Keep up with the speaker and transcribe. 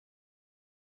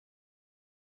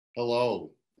Hello,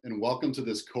 and welcome to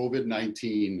this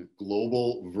COVID-19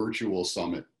 Global Virtual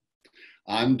Summit.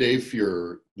 I'm Dave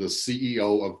Fuhrer, the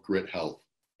CEO of Gryt Health.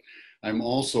 I'm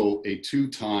also a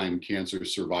two-time cancer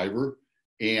survivor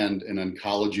and an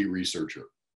oncology researcher.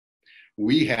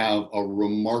 We have a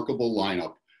remarkable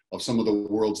lineup of some of the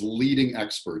world's leading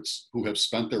experts who have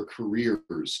spent their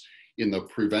careers in the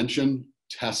prevention,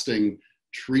 testing,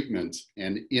 treatment,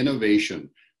 and innovation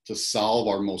to solve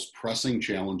our most pressing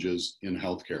challenges in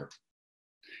healthcare.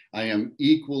 I am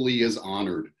equally as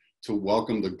honored to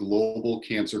welcome the global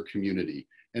cancer community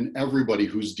and everybody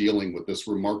who's dealing with this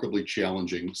remarkably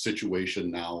challenging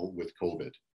situation now with COVID.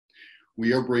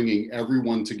 We are bringing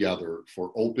everyone together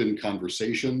for open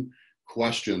conversation,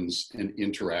 questions, and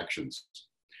interactions.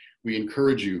 We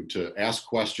encourage you to ask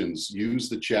questions, use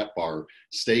the chat bar,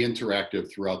 stay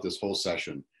interactive throughout this whole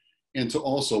session, and to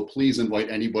also please invite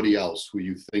anybody else who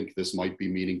you think this might be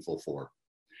meaningful for.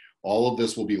 All of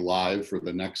this will be live for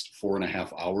the next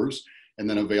 4.5 hours and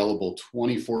then available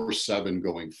 24/7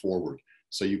 going forward.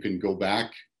 So you can go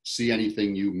back, see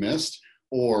anything you missed,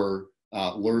 or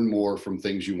learn more from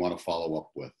things you want to follow up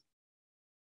with.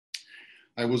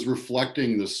 I was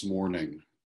reflecting this morning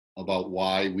about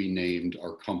why we named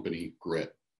our company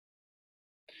Gryt.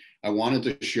 I wanted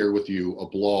to share with you a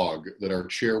blog that our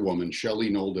chairwoman,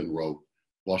 Shelley Nolden, wrote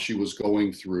while she was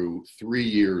going through 3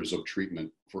 years of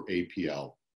treatment for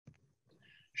APL.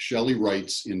 Shelley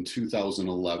writes in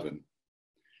 2011,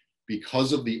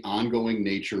 because of the ongoing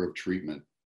nature of treatment,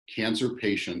 cancer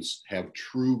patients have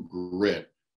true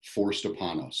grit forced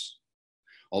upon us.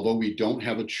 Although we don't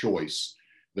have a choice,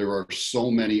 there are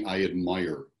so many I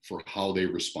admire for how they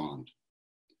respond.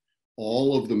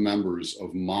 All of the members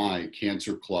of my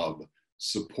cancer club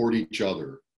support each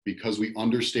other because we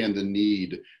understand the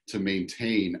need to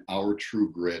maintain our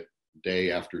true grit day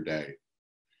after day.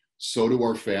 So do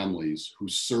our families who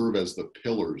serve as the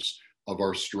pillars of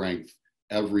our strength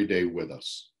every day with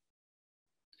us.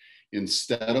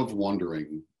 Instead of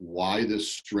wondering why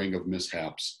this string of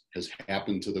mishaps has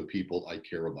happened to the people I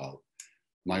care about,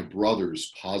 my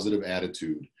brother's positive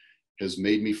attitude has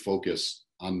made me focus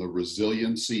on the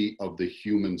resiliency of the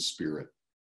human spirit.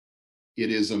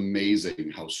 It is amazing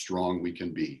how strong we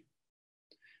can be.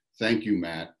 Thank you,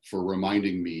 Matt, for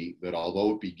reminding me that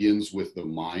although it begins with the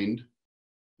mind,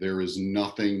 there is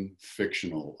nothing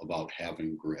fictional about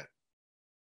having grit.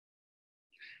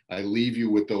 I leave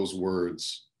you with those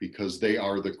words because they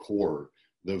are the core,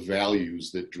 the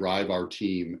values that drive our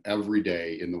team every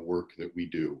day in the work that we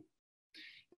do.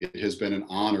 It has been an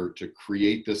honor to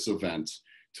create this event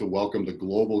to welcome the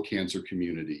global cancer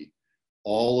community,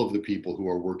 all of the people who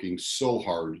are working so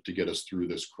hard to get us through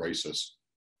this crisis,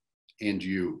 and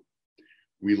you.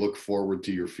 We look forward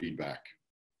to your feedback.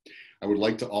 I would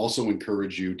like to also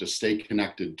encourage you to stay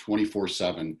connected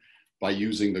 24/7 by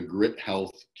using the Gryt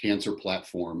Health Cancer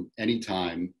Platform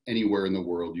anytime, anywhere in the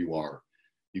world you are.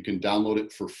 You can download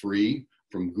it for free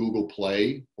from Google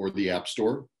Play or the App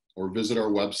Store, or visit our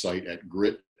website at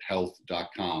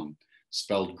grythealth.com,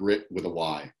 spelled grit with a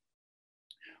Y.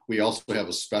 We also have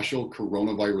a special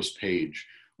coronavirus page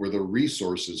where the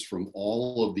resources from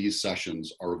all of these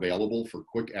sessions are available for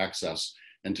quick access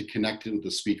and to connect with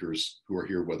the speakers who are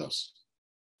here with us.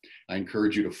 I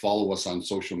encourage you to follow us on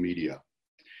social media.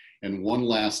 And one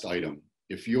last item,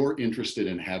 if you're interested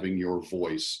in having your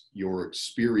voice, your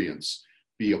experience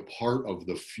be a part of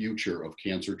the future of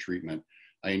cancer treatment,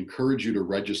 I encourage you to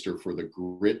register for the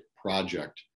Gryt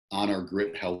Project on our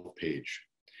Gryt Health page.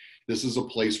 This is a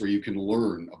place where you can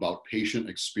learn about patient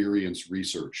experience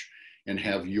research and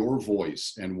have your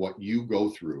voice and what you go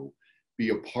through be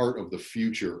a part of the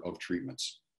future of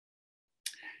treatments.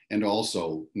 And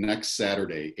also, next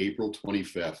Saturday, April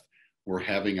 25th, we're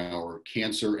having our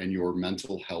Cancer and Your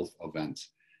Mental Health event.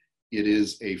 It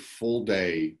is a full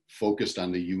day focused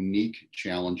on the unique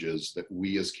challenges that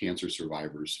we as cancer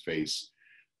survivors face,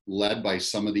 led by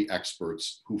some of the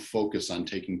experts who focus on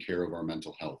taking care of our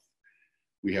mental health.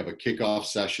 We have a kickoff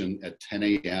session at 10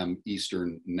 a.m.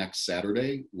 Eastern next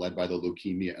Saturday, led by the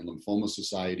Leukemia and Lymphoma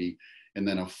Society, and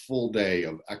then a full day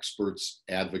of experts,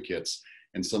 advocates,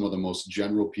 and some of the most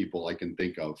general people I can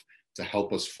think of to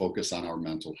help us focus on our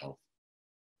mental health.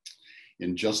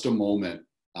 In just a moment,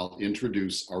 I'll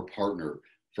introduce our partner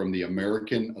from the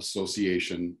American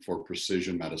Association for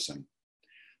Precision Medicine.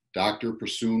 Dr.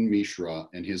 Prasoon Mishra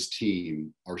and his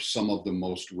team are some of the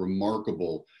most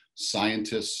remarkable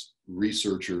scientists,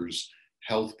 researchers,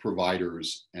 health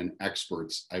providers, and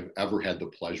experts I've ever had the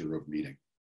pleasure of meeting.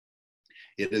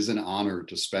 It is an honor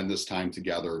to spend this time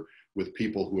together with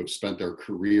people who have spent their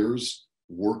careers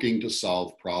working to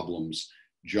solve problems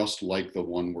just like the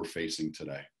one we're facing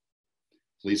today.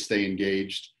 Please stay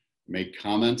engaged, make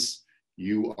comments.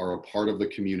 You are a part of the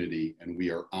community, and we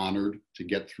are honored to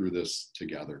get through this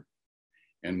together.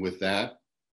 And with that,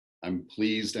 I'm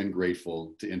pleased and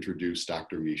grateful to introduce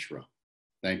Dr. Mishra.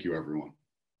 Thank you, everyone.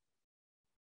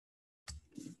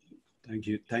 Thank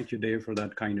you, Dave, for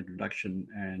that kind introduction.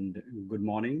 And good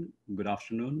morning, good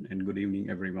afternoon, and good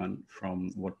evening, everyone,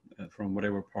 from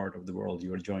whatever part of the world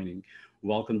you are joining.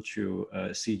 Welcome to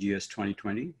CGS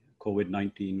 2020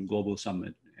 COVID-19 Global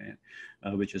Summit,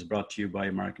 which is brought to you by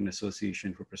American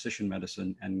Association for Precision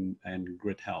Medicine and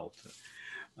Gryt Health.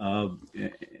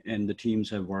 And the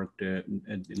teams have worked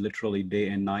literally day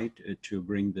and night to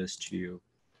bring this to you.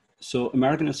 So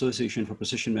American Association for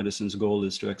Precision Medicine's goal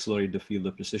is to accelerate the field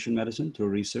of precision medicine through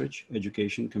research,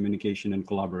 education, communication, and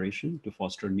collaboration to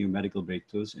foster new medical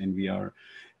breakthroughs. And we are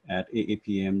at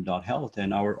aapm.health.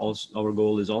 And our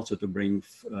goal is also to bring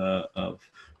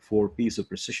 4 P's of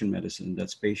precision medicine.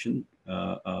 That's patient,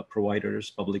 providers,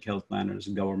 public health planners,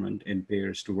 government, and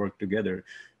payers to work together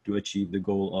to achieve the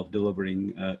goal of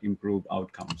delivering improved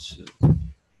outcomes.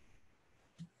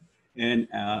 And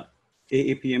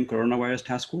AAPM Coronavirus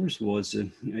Task Force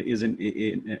is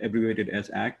abbreviated as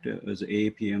ACT, as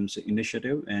AAPM's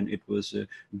initiative, and it was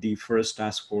the first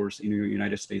task force in the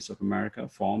United States of America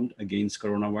formed against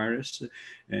coronavirus.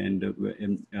 And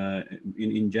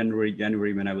in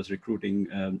January, when I was recruiting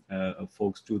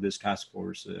folks to this task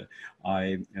force,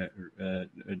 I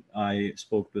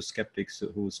spoke to skeptics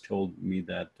who told me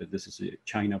that this is a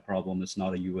China problem, it's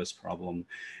not a US problem.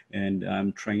 And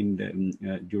I'm trained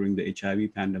during the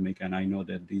HIV pandemic, and I know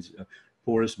that these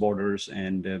porous borders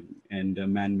and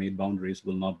man-made boundaries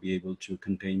will not be able to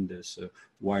contain this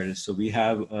virus. So we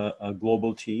have a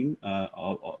global team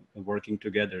working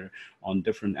together on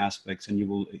different aspects, and you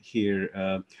will hear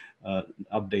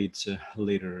updates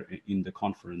later in the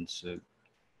conference.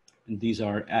 And these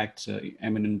are ACT's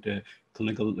eminent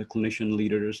clinician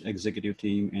leaders, executive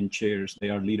team, and chairs. They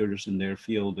are leaders in their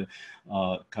field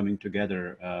coming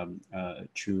together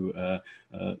to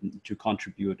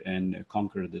contribute and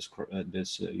conquer this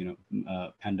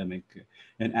pandemic.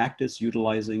 And ACT is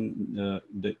utilizing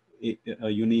a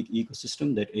unique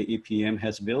ecosystem that AAPM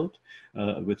has built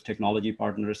with technology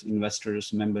partners,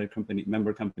 investors, member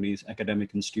companies,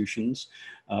 academic institutions,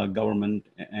 government,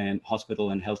 and hospital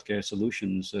and healthcare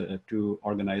solutions to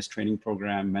organize training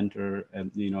program, mentor,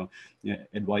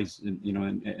 advise,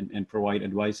 and provide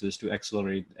advices to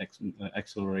accelerate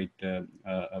the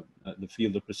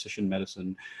field of precision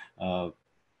medicine.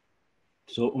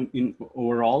 So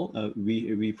overall,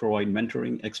 we provide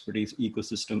mentoring, expertise,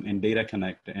 ecosystem, and data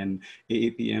connect. And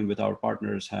AAPM with our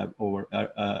partners have over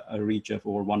a reach of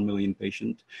over 1 million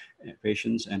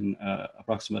patients and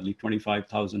approximately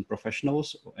 25,000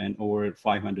 professionals and over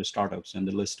 500 startups, and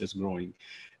the list is growing.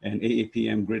 And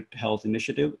AAPM Gryt Health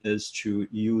Initiative is to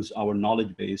use our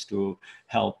knowledge base to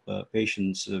help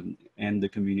patients and the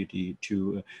community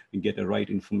to get the right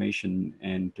information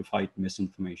and to fight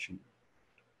misinformation.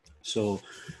 So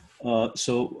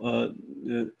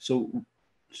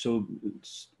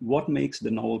what makes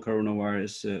the novel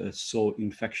coronavirus so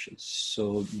infectious?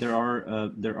 So there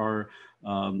are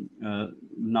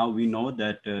now we know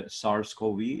that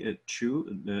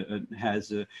SARS-CoV-2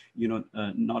 has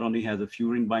not only has a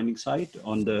furin binding site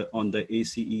on the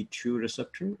ACE2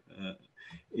 receptor.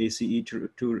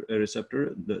 ACE2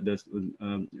 receptor, the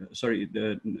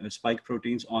spike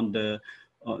proteins on the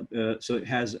so it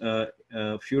has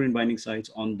furin binding sites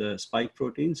on the spike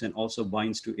proteins and also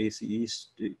binds to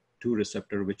ACE2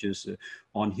 receptor, which is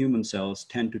on human cells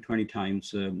 10 to 20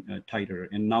 times tighter.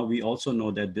 And now we also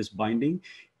know that this binding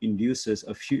induces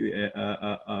a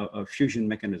fusion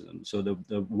mechanism. So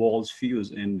the walls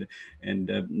fuse and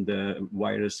the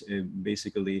virus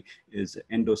basically is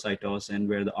endocytosed, and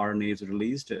where the RNA is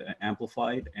released,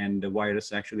 amplified, and the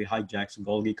virus actually hijacks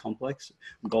Golgi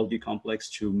complex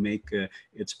to make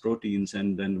its proteins,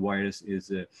 and then the virus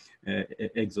is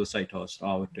exocytosed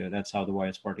out. That's how the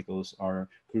virus particles are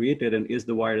created. And is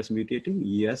the virus mutating?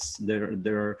 Yes, there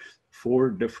are 4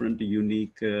 different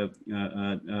unique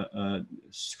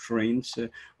strains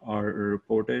are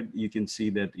reported. You can see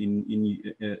that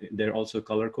they're also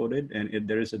color coded, and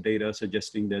there is a data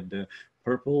suggesting that the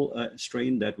purple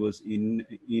strain that was in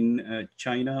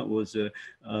China was a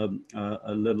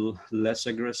little less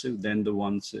aggressive than the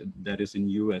ones that is in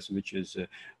US, which is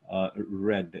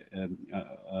red.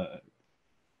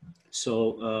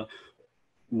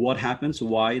 What happens?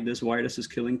 Why this virus is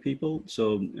killing people?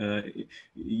 So there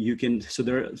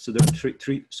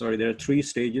are 3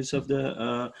 stages of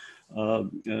the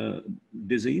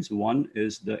disease. One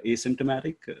is the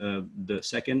asymptomatic. The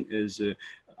second is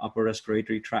upper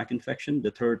respiratory tract infection.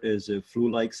 The third is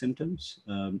flu-like symptoms.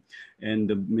 And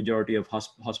the majority of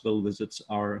hospital visits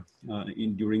are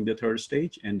during the third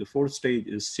stage. And the fourth stage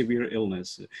is severe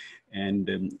illness and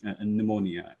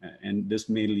pneumonia. And this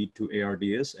may lead to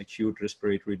ARDS, acute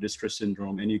respiratory distress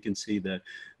syndrome. And you can see that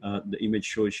the image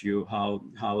shows you how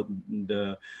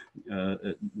the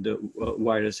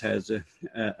virus has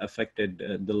affected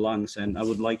the lungs. And I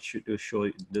would like you to show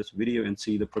this video and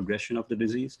see the progression of the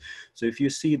disease. So if you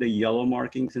see the yellow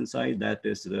markings inside, that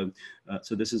is the,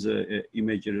 so this is a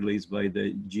image released by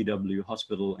the GW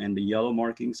hospital, and the yellow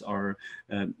markings are,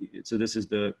 so this is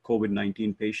the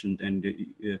COVID-19 patient, and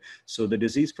so the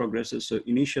disease progresses. So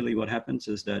initially what happens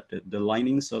is that the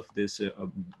linings of this,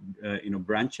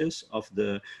 branches of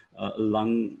the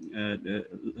lung,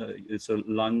 so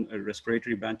lung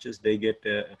respiratory branches, they get,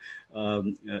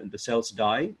 the cells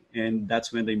die, and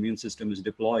that's when the immune system is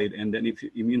deployed. And then if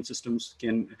immune systems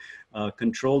can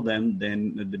control them,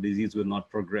 then the disease will not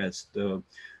progress. The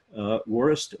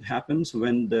worst happens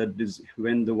when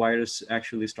the virus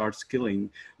actually starts killing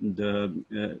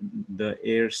the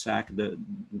air sac, the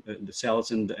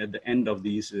cells at the end of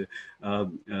these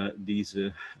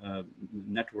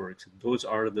networks. Those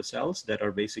are the cells that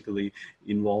are basically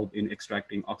involved in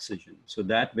extracting oxygen. So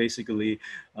that basically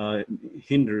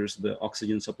hinders the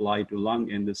oxygen supply to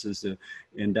lung, and this is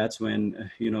and that's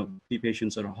when the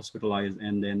patients are hospitalized,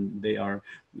 and then they are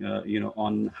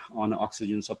on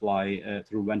oxygen supply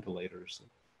through ventilators.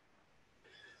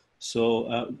 So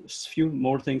a few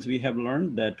more things we have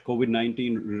learned, that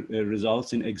COVID-19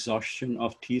 results in exhaustion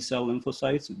of T cell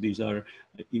lymphocytes. These are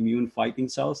immune fighting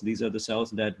cells. These are the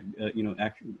cells that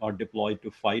are deployed to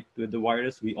fight with the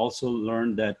virus. We also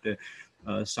learned that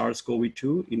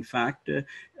SARS-CoV-2, in fact,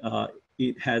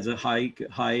 it has a high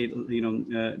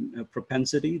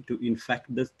propensity to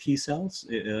infect the T cells,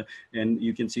 and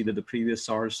you can see that the previous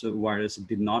SARS virus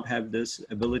did not have this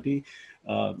ability,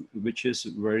 which is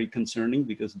very concerning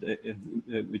because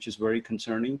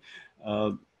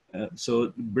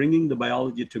so bringing the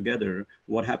biology together,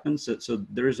 what happens? So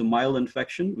there is a mild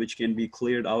infection which can be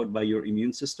cleared out by your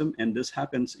immune system, and this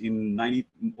happens in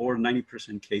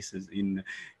 90% cases, in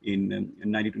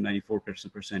 90 to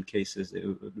 94% cases,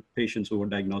 patients who were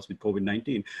diagnosed with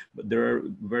COVID-19. But there are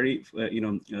very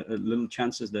little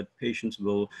chances that patients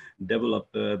will develop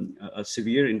a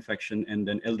severe infection, and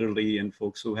then elderly and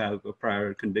folks who have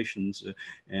prior conditions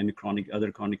and other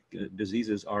chronic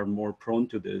diseases are more prone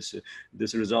to this.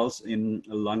 This results in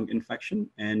lung infection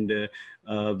and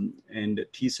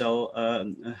T cell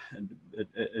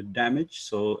damage.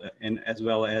 So, and as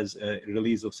well as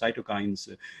release of cytokines,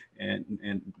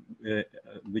 and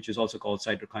which is also called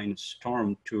cytokine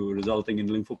storm, to resulting in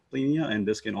lymphopenia, and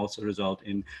this can also result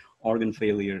in organ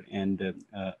failure and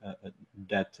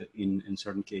death in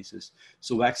certain cases.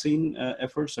 So vaccine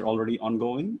efforts are already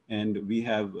ongoing, and it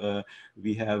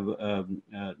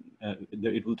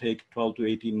will take 12 to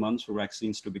 18 months for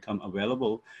vaccines to become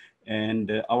available.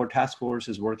 And our task force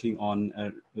is working on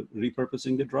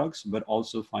repurposing the drugs, but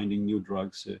also finding new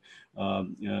drugs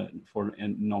for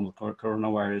normal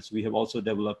coronavirus. We have also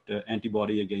developed an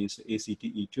antibody against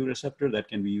ACTE2 receptor that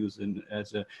can be used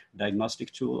as a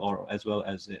diagnostic tool, or as well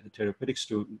as a therapeutics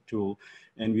tool.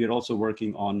 And we are also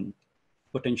working on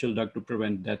potential drug to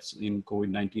prevent deaths in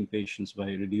COVID-19 patients by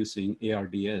reducing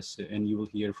ARDS, and you will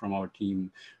hear from our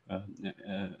team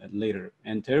later.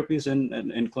 And therapies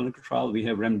in clinical trial, we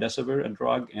have remdesivir, a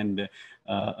drug, and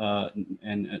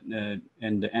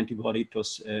the antibody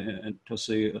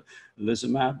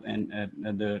tocilizumab, and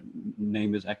the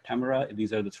name is Actemra.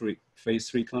 These are the phase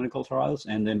 3 clinical trials.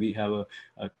 And then we have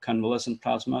a convalescent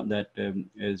plasma that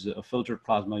is a filtered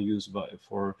plasma used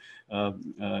for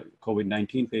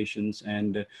COVID-19 patients.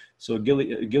 And so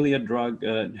Gilead drug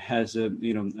has a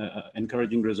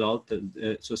encouraging result.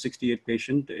 So 68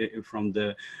 patients from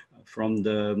the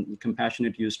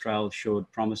compassionate use trial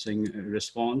showed promising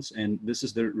response, and this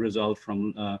is the result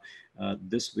from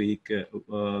this week.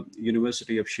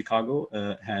 University of Chicago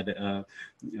had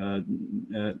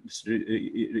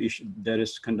that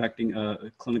is conducting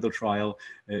a clinical trial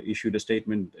issued a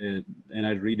statement, and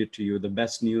I read it to you. The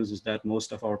best news is that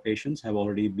most of our patients have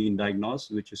already been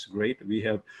diagnosed, which is great. We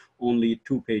have only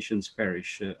 2 patients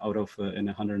perish out of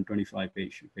 125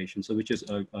 patients, so which is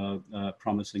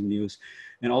promising news.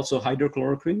 And also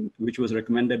hydrochloroquine, which was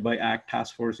recommended by ACT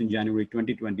Task Force in January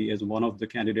 2020 as one of the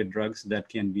candidate drugs that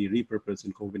can be repurposed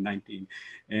in COVID-19.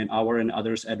 And our and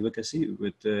others' advocacy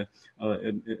with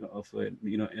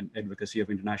advocacy of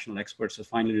international experts has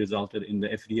finally resulted in the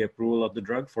FDA approval of the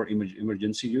drug for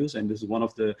emergency use. And this is one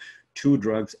of the 2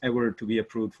 drugs ever to be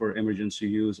approved for emergency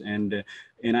use. And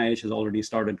NIH has already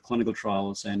started clinical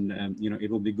trials, and it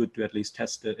will be good to at least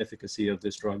test the efficacy of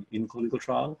this drug in clinical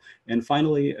trial. And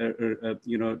finally,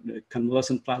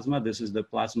 convalescent plasma. This is the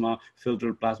plasma,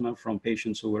 filtered plasma from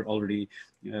patients who were already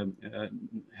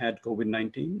had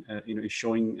COVID-19. Is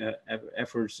showing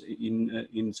efforts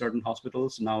in certain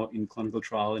hospitals now in clinical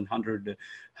trial in 100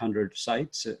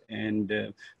 sites, and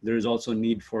there is also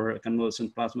need for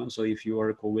convalescent plasma. So if you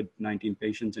are COVID-19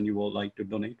 patients and you would like to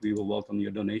donate, we will welcome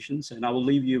your donations. And I will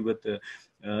leave you with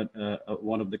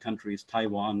one of the countries,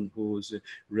 Taiwan, whose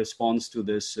response to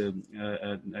this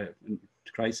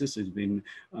crisis has been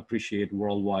appreciated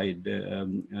worldwide.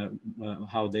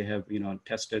 How they have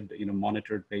tested,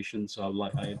 monitored patients. So I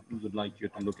would like you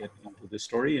to look into this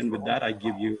story. And with that, I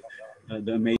give you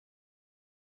the amazing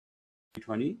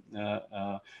 20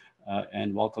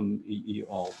 and welcome you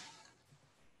all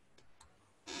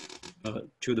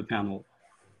to the panel.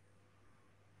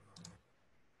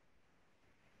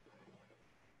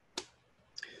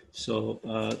 So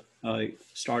I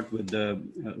start with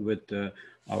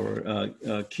our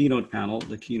keynote panel.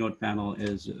 The keynote panel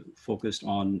is focused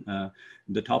on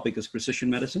the topic is precision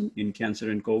medicine in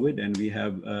cancer and COVID, and we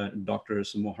have Dr.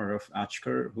 Moharraf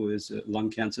Achkar, who is a lung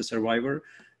cancer survivor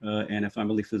and a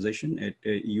family physician at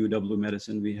UW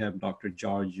Medicine. We have Dr.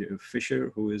 George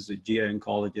Fisher, who is a GI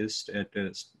oncologist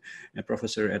a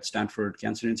professor at Stanford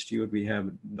Cancer Institute. We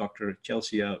have Dr.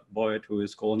 Chelsea Boyd, who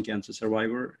is colon cancer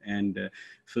survivor and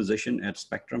physician at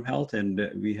Spectrum Health, and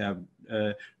we have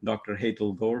Dr.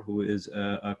 Hazel Gore, who is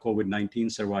a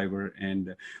COVID-19 survivor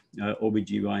and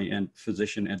OBGYN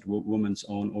physician at Women's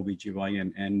Own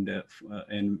OBGYN.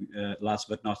 And last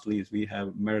but not least, we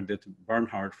have Meredith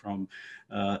Bernhardt from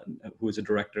who is a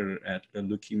director at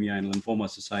Leukemia and Lymphoma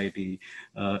Society,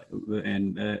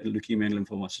 and Leukemia and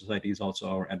Lymphoma Society is also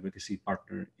our advocacy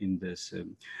partner in this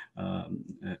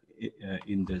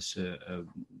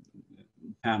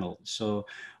panel. So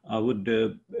I would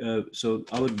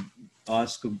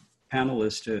ask a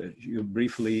panelist you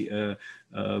briefly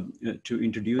to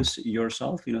introduce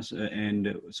yourself.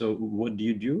 And so what do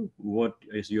you do? What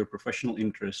is your professional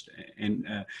interest,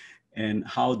 and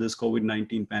how this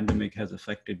COVID-19 pandemic has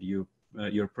affected you,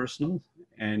 your personal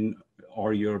and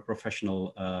or your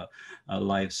professional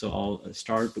life? So I'll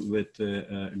start with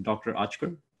Dr.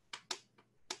 Achkar.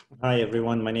 Hi,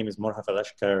 everyone. My name is Moharraf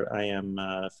Achkar. I am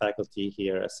faculty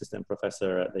here, assistant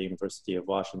professor at the University of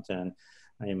Washington.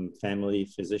 I am family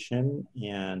physician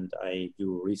and I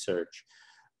do research.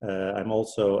 I'm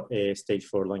also a stage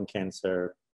 4 lung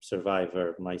cancer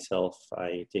survivor myself.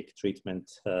 I take treatment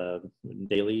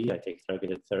daily. I take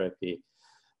targeted therapy.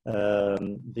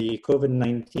 The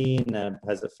COVID-19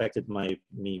 has affected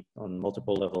me on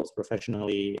multiple levels.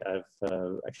 Professionally, I've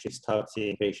actually stopped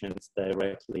seeing patients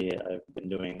directly. I've been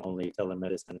doing only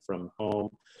telemedicine from home.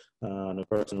 On a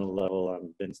personal level,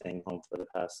 I've been staying home for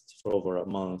over a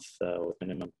month with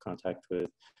minimum contact, with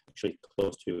actually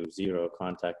close to zero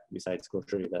contact besides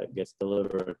grocery that gets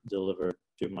delivered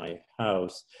to my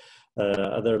house.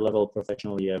 Other level,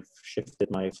 professionally, I've shifted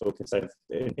my focus.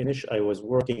 I was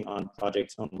working on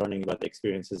projects on learning about the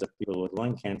experiences of people with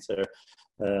lung cancer.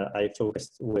 I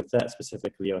focused with that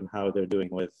specifically on how they're doing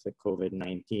with the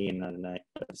COVID-19, and I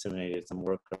disseminated some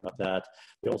work about that.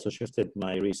 We also shifted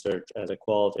my research as a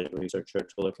qualitative researcher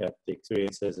to look at the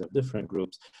experiences of different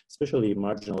groups, especially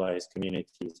marginalized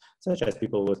communities, such as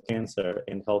people with cancer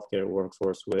in healthcare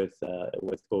workforce with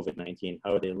COVID-19.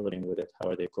 How are they living with it? How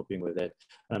are they coping with it?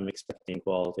 I'm expecting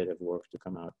qualitative work to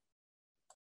come out.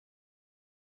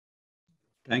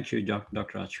 Thank you,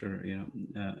 Dr. Achkar.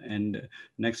 And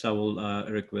next I will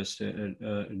request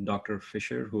Dr.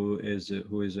 Fisher, who is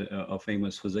a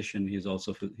famous physician. He was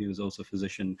also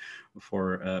physician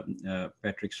for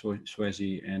Patrick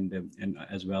Swayze and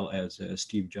as well as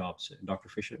Steve Jobs. Dr.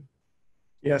 Fisher.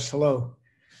 Yes, hello.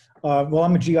 Well,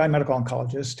 I'm a GI medical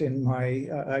oncologist, and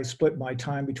I split my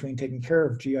time between taking care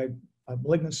of GI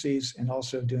malignancies and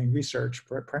also doing research,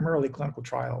 primarily clinical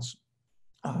trials.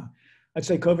 I'd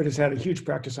say COVID has had a huge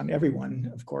practice on everyone,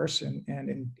 of course, and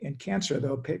in cancer,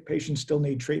 though, patients still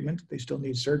need treatment, they still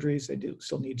need surgeries, they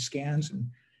still need scans and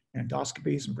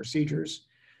endoscopies and procedures.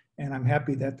 And I'm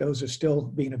happy that those are still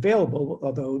being available,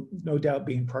 although no doubt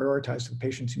being prioritized to the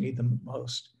patients who need them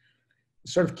most.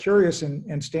 It's sort of curious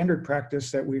and standard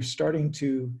practice that we're starting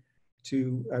to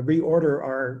reorder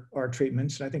our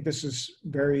treatments. And I think this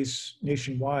varies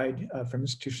nationwide from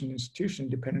institution to institution,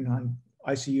 depending on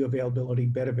ICU availability,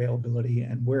 bed availability,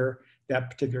 and where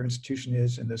that particular institution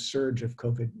is in the surge of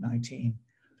COVID-19.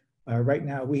 Right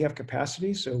now, we have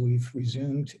capacity, so we've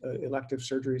resumed elective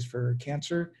surgeries for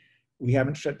cancer. We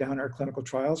haven't shut down our clinical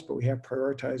trials, but we have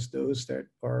prioritized those that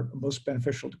are most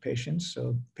beneficial to patients,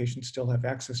 so patients still have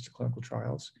access to clinical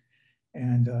trials.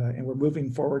 And we're moving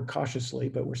forward cautiously,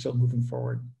 but we're still moving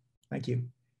forward. Thank you.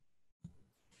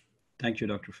 Thank you,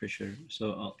 Dr. Fisher.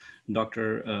 So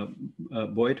Dr.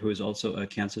 Boyd, who is also a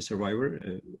cancer survivor,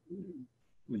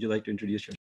 would you like to introduce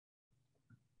yourself?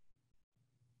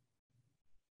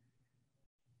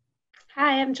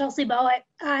 Hi, I'm Chelsea Bowitt.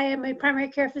 I am a primary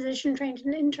care physician trained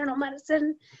in internal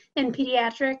medicine and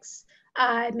pediatrics.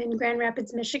 I'm in Grand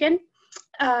Rapids, Michigan.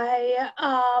 I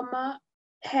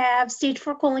have stage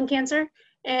 4 colon cancer,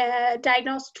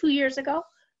 diagnosed 2 years ago.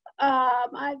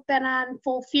 I've been on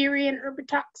FOLFIRI and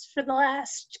Erbitux for the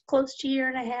last close to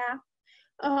 1.5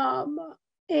 years.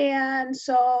 And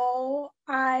so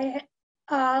I,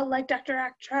 like Dr.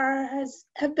 Akhtar,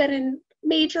 have been in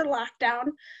major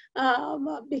lockdown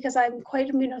because I'm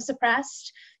quite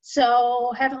immunosuppressed.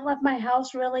 So haven't left my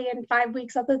house really in 5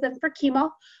 weeks other than for chemo.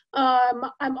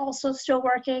 I'm also still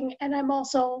working, and I'm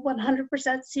also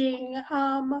 100% seeing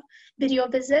video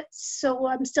visits. So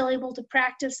I'm still able to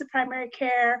practice the primary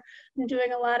care. I'm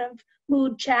doing a lot of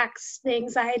mood checks. The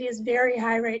anxiety is very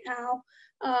high right now.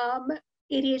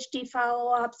 ADHD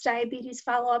follow-ups, diabetes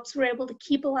follow-ups. We're able to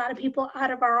keep a lot of people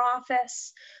out of our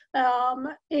office.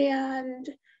 And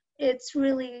it's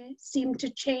really seemed to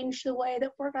change the way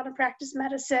that we're going to practice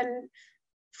medicine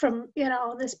from,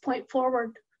 this point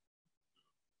forward.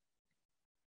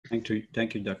 Thank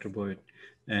you, Dr. Boyd.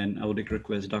 And I would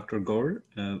request Dr. Gore,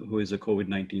 who is a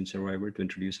COVID-19 survivor, to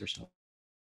introduce herself.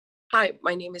 Hi,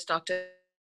 my name is Dr.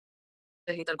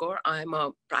 Heather Gore. I'm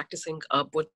a practicing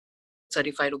board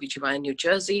certified OBGYN in New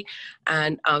Jersey,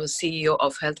 and I'm CEO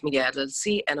of Health Media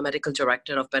LLC and a medical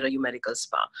director of Better You Medical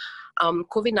Spa.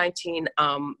 COVID-19,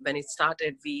 when it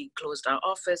started, we closed our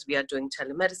office. We are doing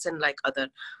telemedicine like other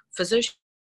physicians,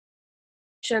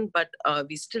 but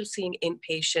we're still seeing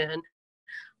inpatient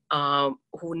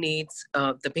who needs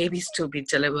the babies to be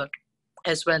delivered,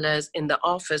 as well as in the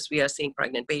office, we are seeing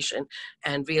pregnant patient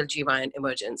and real GYN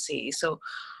emergency. So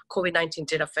COVID-19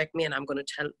 did affect me, and I'm going to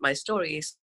tell my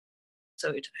stories. So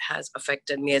it has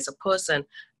affected me as a person,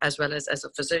 as well as a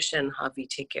physician, how we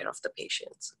take care of the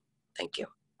patients. Thank you.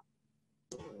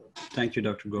 Thank you,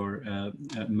 Dr. Gore.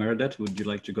 Meredith, would you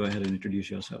like to go ahead and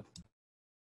introduce yourself?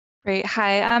 Great.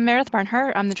 Hi, I'm Meredith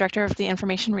Barnhart. I'm the director of the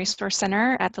Information Resource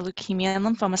Center at the Leukemia and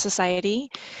Lymphoma Society.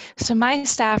 So my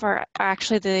staff are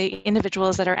actually the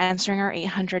individuals that are answering our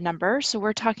 800 number. So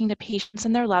we're talking to patients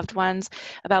and their loved ones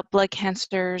about blood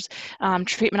cancers,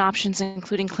 treatment options,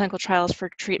 including clinical trials for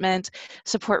treatment,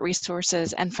 support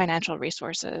resources, and financial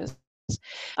resources.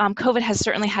 COVID has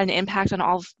certainly had an impact on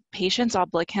all patients, all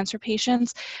blood cancer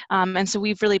patients. And so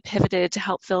we've really pivoted to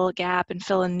help fill a gap and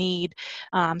fill a need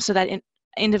so that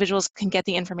individuals can get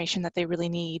the information that they really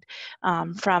need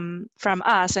from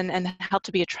us and help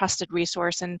to be a trusted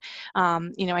resource. And I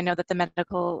know that the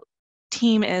medical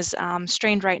team is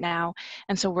strained right now,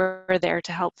 and so we're there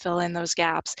to help fill in those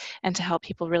gaps and to help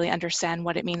people really understand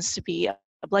what it means to be a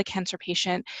blood cancer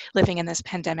patient living in this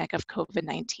pandemic of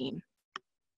COVID-19.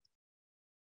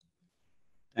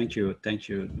 Thank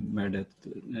you, Meredith.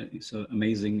 So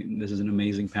amazing. This is an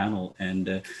amazing panel,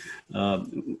 and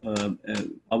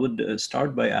I would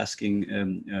start by asking.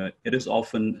 It is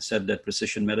often said that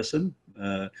precision medicine,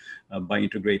 by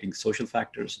integrating social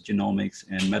factors, genomics,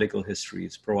 and medical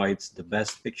histories, provides the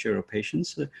best picture of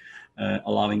patients,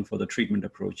 allowing for the treatment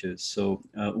approaches. So,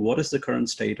 what is the current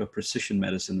state of precision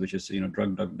medicine, which is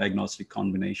drug diagnostic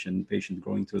combination, patient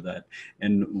going through that,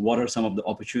 and what are some of the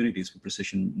opportunities for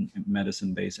precision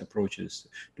medicine-based approaches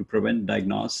to prevent,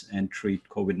 diagnose, and treat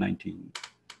COVID-19?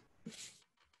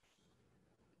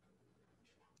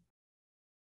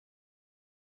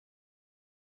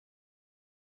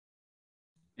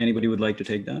 Anybody would like to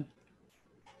take that?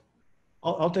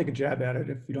 I'll take a jab at it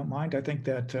if you don't mind. I think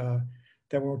that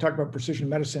that when we're talking about precision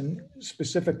medicine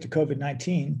specific to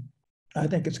COVID-19, I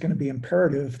think it's going to be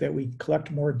imperative that we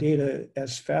collect more data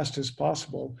as fast as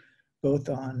possible, both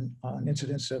on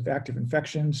incidence of active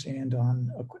infections and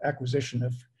on acquisition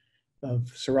of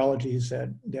serologies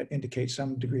that indicate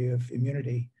some degree of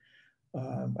immunity.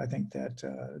 I think that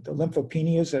the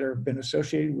lymphopenias that have been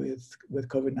associated with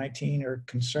COVID-19 are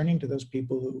concerning to those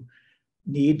people who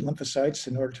need lymphocytes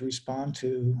in order to respond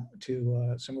to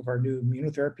some of our new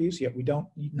immunotherapies, yet we don't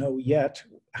know yet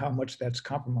how much that's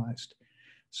compromised.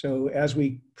 So as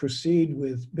we proceed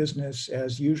with business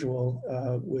as usual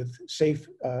with safe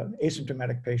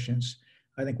asymptomatic patients,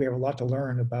 I think we have a lot to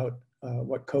learn about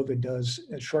what COVID does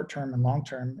short-term and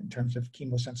long-term in terms of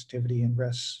chemosensitivity and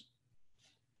risks.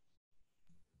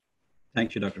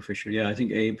 Thank you, Dr. Fisher. Yeah, I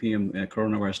think AAPM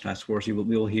Coronavirus Task Force,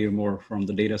 we'll hear more from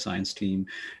the data science team,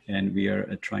 and we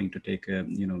are trying to take a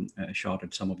shot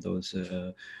at some of those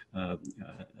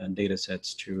data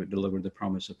sets to deliver the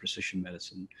promise of precision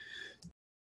medicine.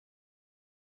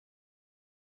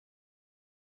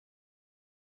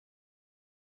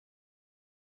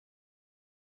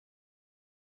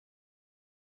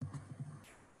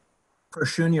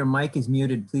 Prashun, your mic is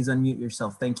muted. Please unmute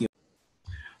yourself. Thank you.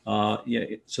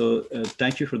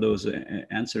 Thank you for those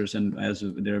answers. And as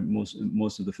there are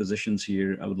most of the physicians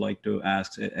here, I would like to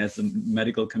ask, as the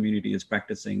medical community is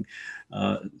practicing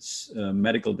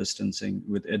medical distancing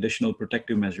with additional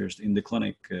protective measures in the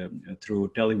clinic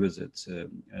through televisits,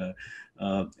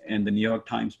 and the New York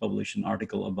Times published an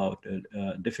article about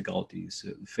difficulties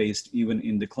faced even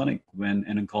in the clinic when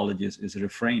an oncologist is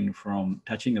refrained from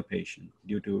touching a patient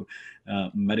due to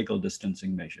medical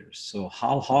distancing measures. So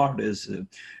how hard is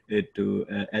it to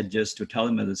adjust to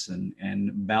telemedicine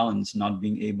and balance not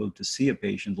being able to see a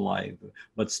patient live,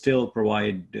 but still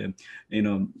provide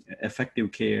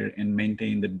effective care and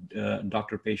maintain the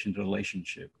doctor-patient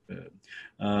relationship?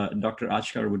 Dr.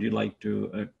 Achkar, would you like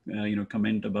to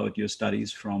comment about your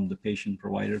studies from the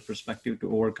patient-provider perspective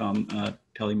to overcome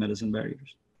telemedicine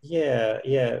barriers? Yeah.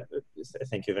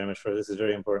 Thank you very much for this. Is a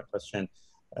very important question.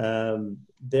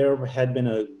 There had been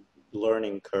a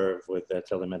learning curve with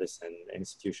telemedicine.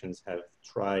 Institutions have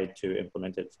tried to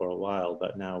implement it for a while,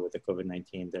 but now with the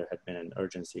COVID-19, there had been an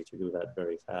urgency to do that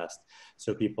very fast.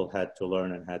 So people had to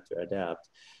learn and had to adapt.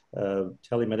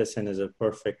 Telemedicine is a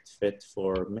perfect fit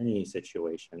for many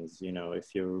situations.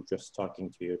 If you're just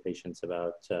talking to your patients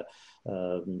about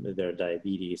their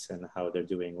diabetes and how they're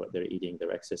doing, what they're eating,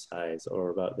 their exercise, or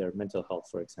about their mental health,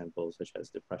 for example, such as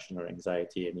depression or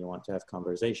anxiety, and you want to have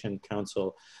conversation,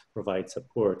 counsel, provide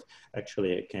support,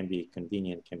 actually it can be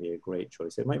convenient, can be a great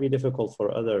choice. It might be difficult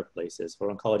for other places. For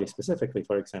oncology specifically,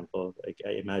 for example,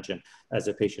 I imagine as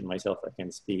a patient myself, I can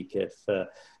speak if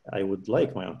I would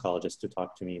like my oncologist to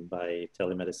talk to me by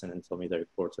telemedicine and tell me the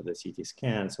reports of the CT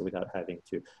scan, so without having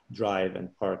to drive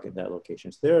and park at that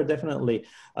location. So there are definitely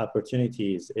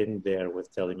opportunities in there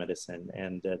with telemedicine,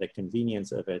 and the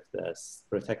convenience of it, the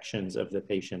protections of the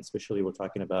patient, especially we're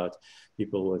talking about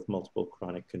people with multiple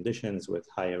chronic conditions with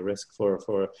higher risk for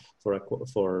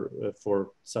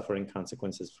suffering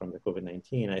consequences from the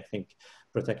COVID-19. I think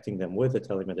protecting them with the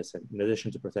telemedicine, in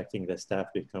addition to protecting the staff,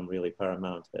 become really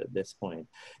paramount at this point.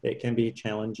 It can be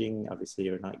challenging. Obviously,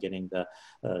 you're not getting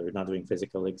you're not doing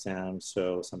physical exams.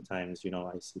 So sometimes,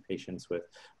 I see patients with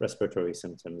respiratory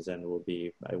symptoms and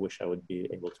I wish I would be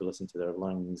able to listen to their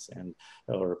lungs,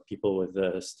 or people with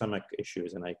stomach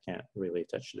issues, and I can't really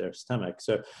touch their stomach.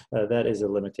 So that is a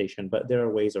limitation, but there are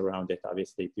ways around it.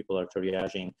 Obviously, people are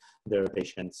triaging their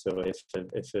patients. So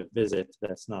if a visit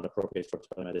that's not appropriate for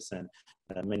telemedicine,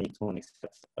 many clinics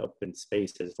have open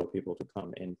spaces for people to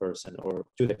come in person or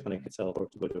to the clinic itself or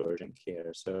to go to urgent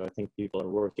care. So I think people are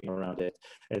working around it,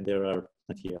 and there are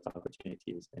plenty of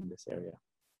opportunities in this area.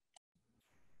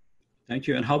 Thank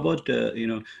you. And how about,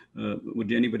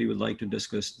 would anybody like to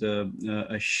discuss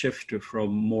a shift from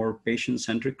more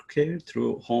patient-centric care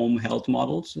through home health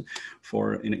models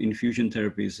for infusion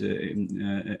therapies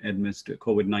amidst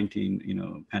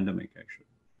COVID-19, pandemic, actually?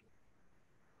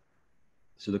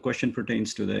 So the question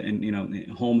pertains to the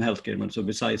home healthcare. So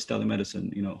besides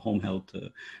telemedicine, home health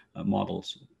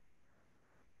models.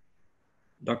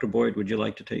 Dr. Boyd, would you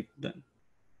like to take that?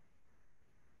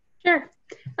 Sure.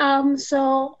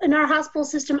 So in our hospital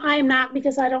system, I am not,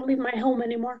 because I don't leave my home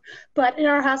anymore, but in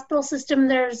our hospital system,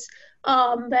 there's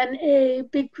been a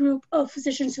big group of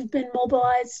physicians who've been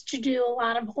mobilized to do a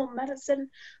lot of home medicine.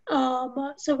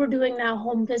 So we're doing now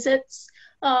home visits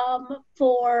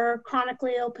for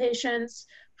chronically ill patients,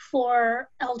 for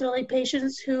elderly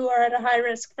patients who are at a high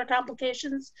risk for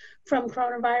complications from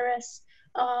coronavirus.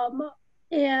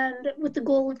 And with the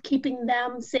goal of keeping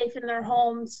them safe in their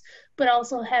homes, but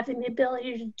also having the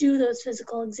ability to do those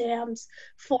physical exams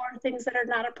for things that are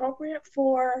not appropriate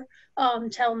for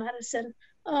telemedicine.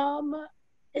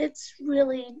 It's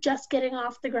really just getting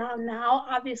off the ground now,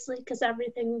 obviously, because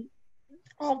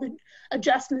all the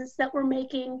adjustments that we're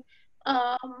making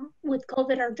with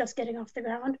COVID are just getting off the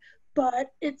ground,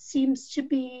 but it seems to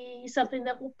be something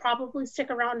that will probably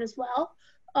stick around as well.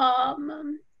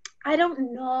 I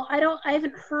don't know. I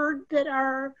haven't heard that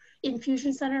our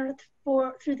infusion center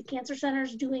through the cancer center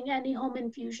is doing any home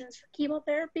infusions for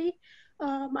chemotherapy.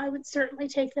 I would certainly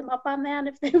take them up on that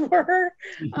if they were.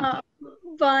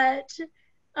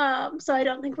 So I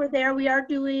don't think we're there. We are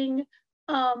doing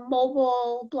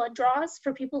mobile blood draws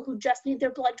for people who just need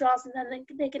their blood draws, and then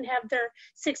they can have their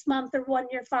 6-month or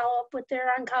 1-year follow-up with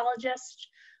their oncologist.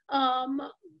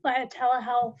 via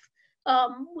telehealth.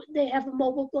 They have a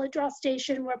mobile blood draw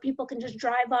station where people can just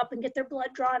drive up and get their blood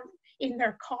drawn in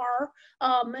their car.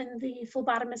 And the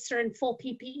phlebotomists are in full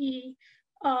PPE,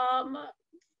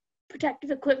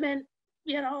 protective equipment,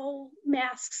 you know,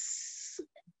 masks,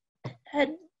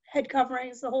 head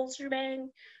coverings, the whole shebang,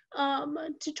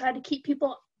 to try to keep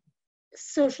people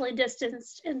socially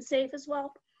distanced and safe as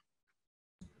well.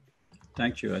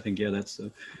 Thank you. I think, yeah, that's,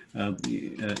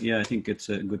 yeah, I think it's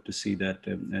good to see that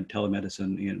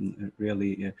telemedicine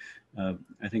really,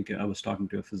 I think I was talking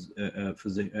to a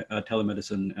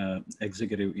telemedicine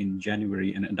executive in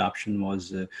January, and adoption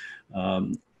was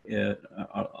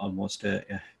almost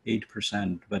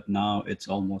 8%, but now it's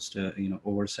almost you know,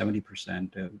 over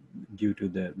 70% due to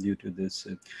this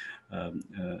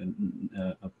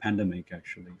pandemic,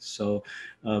 actually. So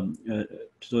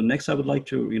so next I would like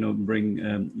to, you know,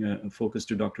 bring focus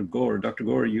to Dr. Gore. Dr.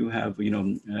 Gore, you have, you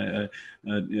know,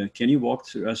 can you walk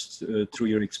us through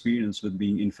your experience with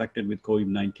being infected with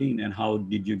COVID-19, and how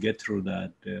did you get through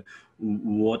that?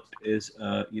 What is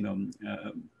you know,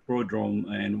 prodrome,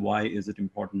 and why is it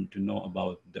important to know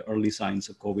about the early signs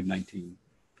of COVID-19?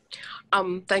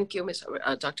 Thank you,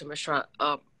 Dr. Mishra.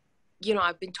 You know,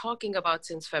 I've been talking about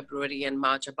since February and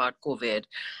March about COVID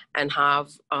and how,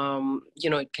 you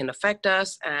know, it can affect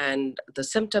us and the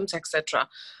symptoms, etc.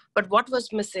 But what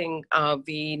was missing,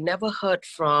 we never heard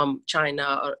from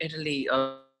China or Italy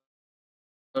or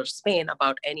Spain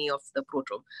about any of the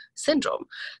prodrome syndrome.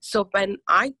 So when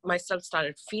I myself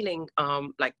started feeling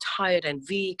like tired and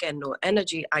weak and no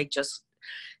energy, I just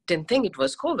didn't think it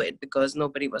was COVID because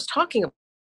nobody was talking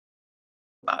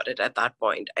about it at that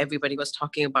point. Everybody was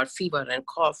talking about fever and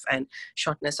cough and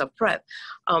shortness of breath.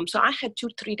 So I had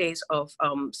 2-3 days of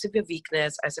severe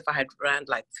weakness, as if I had ran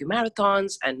like a few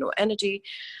marathons and no energy.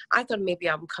 I thought maybe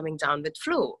I'm coming down with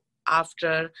flu.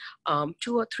 After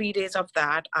 2 or 3 days of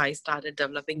that, I started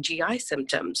developing GI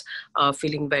symptoms,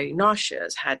 feeling very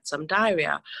nauseous, had some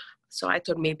diarrhea. So I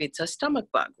thought maybe it's a stomach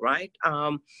bug, right?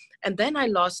 And then I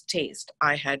lost taste.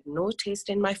 I had no taste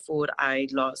in my food. I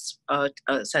lost a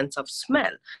sense of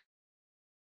smell,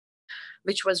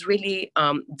 which was really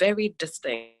very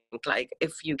distinct. Like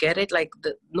if you get it, like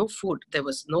no food, there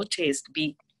was no taste,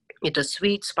 be it a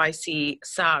sweet, spicy,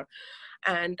 sour.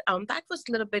 And that was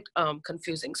a little bit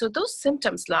confusing. So those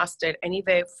symptoms lasted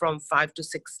anywhere from 5 to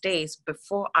 6 days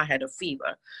before I had a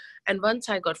fever. And once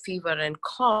I got fever and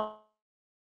cough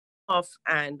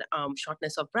and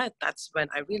shortness of breath, that's when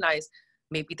I realized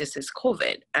maybe this is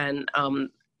COVID. And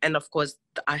of course,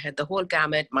 I had the whole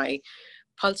gamut. My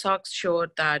pulse ox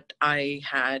showed that I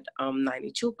had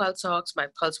 92 pulse ox. My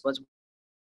pulse was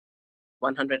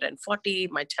 140.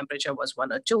 My temperature was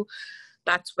 102.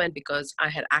 That's when, because I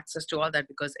had access to all that,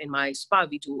 because in my spa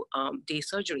we do day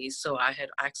surgeries, so I had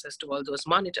access to all those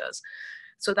monitors.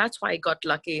 So that's why I got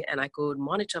lucky and I could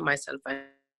monitor myself at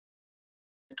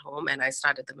home, and I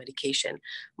started the medication.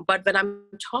 But when I'm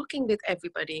talking with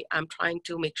everybody, I'm trying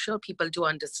to make sure people do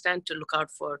understand to look out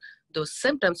for those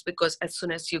symptoms, because as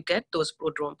soon as you get those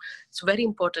prodrome, it's very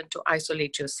important to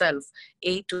isolate yourself,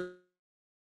 to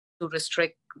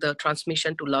restrict the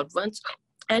transmission to loved ones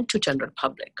and to general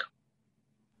public.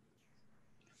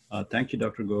 Thank you,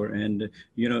 Dr. Gore. And,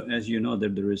 you know, as you know,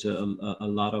 that there is a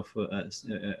lot of,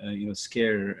 you know,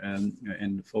 scare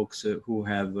and folks who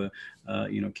have,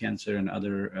 you know, cancer and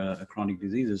other chronic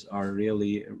diseases are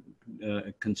really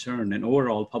concerned. And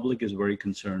overall, public is very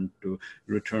concerned to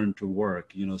return to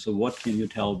work, you know. So what can you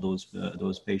tell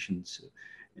those patients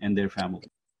and their families?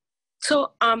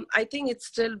 So I think it's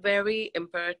still very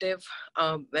imperative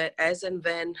as and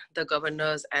when the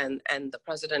governors and the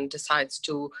president decides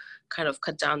to kind of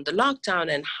cut down the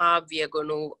lockdown and how we are going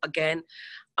to, again,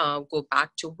 go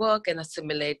back to work and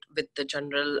assimilate with the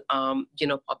general, you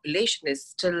know, population is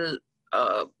still,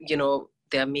 you know,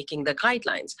 they're making the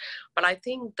guidelines. But I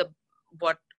think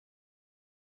what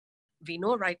we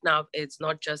know right now is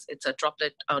not just it's a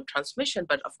droplet transmission,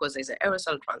 but of course there's an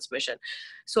aerosol transmission.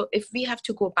 So if we have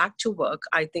to go back to work,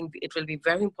 I think it will be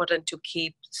very important to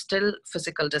keep still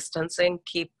physical distancing,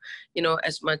 keep, you know,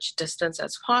 as much distance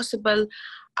as possible.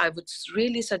 I would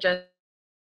really suggest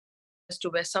to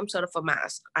wear some sort of a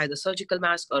mask, either surgical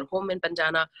mask or home and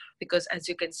bandana, because as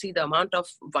you can see, the amount of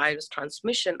virus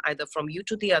transmission either from you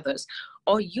to the others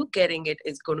or you getting it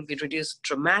is going to be reduced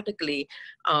dramatically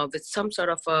with some sort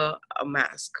of a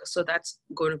mask. So that's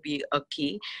going to be a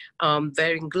key.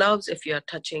 Wearing gloves if you're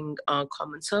touching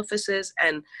common surfaces,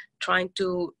 and trying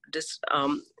to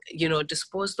you know,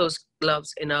 dispose those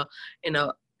gloves in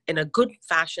in a good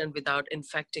fashion without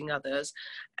infecting others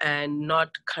and not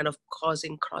kind of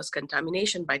causing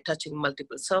cross-contamination by touching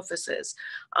multiple surfaces.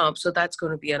 So that's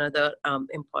going to be another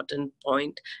important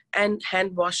point. And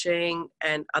hand washing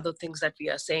and other things that we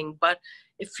are saying. But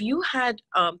if you had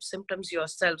symptoms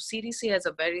yourself, CDC has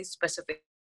a very specific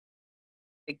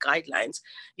guidelines.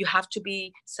 You have to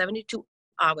be 72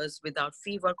 hours without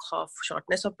fever, cough,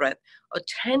 shortness of breath, or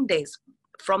 10 days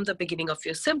from the beginning of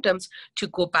your symptoms to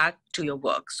go back to your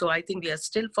work. So I think we are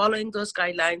still following those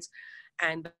guidelines.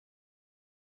 And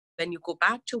when you go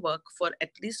back to work for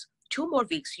at least 2 more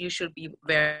weeks, you should be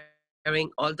wearing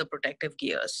all the protective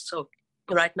gears. So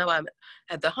right now I'm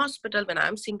at the hospital. When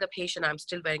I'm seeing the patient, I'm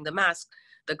still wearing the mask,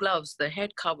 the gloves, the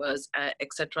head covers,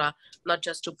 etc., not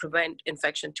just to prevent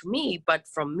infection to me, but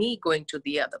from me going to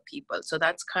the other people. So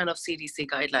that's kind of CDC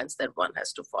guidelines that one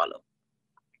has to follow.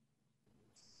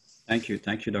 Thank you,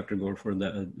 Dr. Gore, for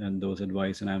and those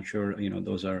advice, and I'm sure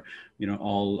those are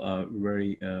all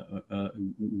very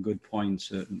good points.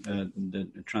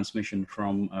 The transmission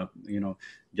from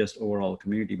just overall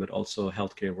community, but also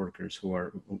healthcare workers who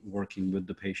are working with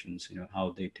the patients.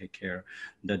 How they take care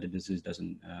that the disease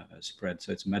doesn't spread.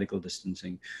 So it's medical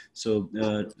distancing. So.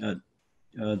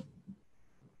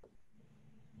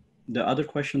 The other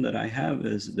question that I have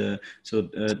is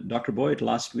Dr. Boyd,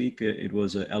 last week it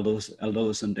was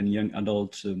adolescent and young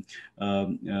adults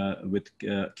with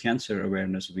Cancer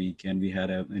Awareness Week, and we had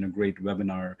a great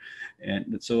webinar.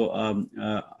 And so,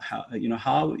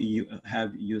 how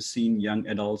have you seen young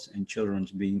adults and children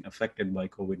being affected by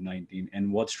COVID-19,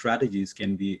 and what strategies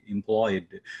can be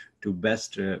employed to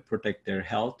best protect their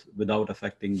health without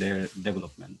affecting their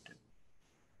development?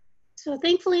 So,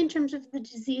 thankfully, in terms of the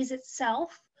disease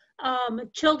itself,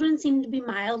 children seem to be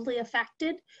mildly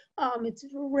affected. It's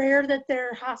rare that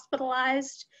they're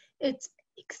hospitalized. It's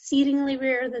exceedingly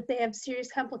rare that they have serious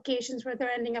complications where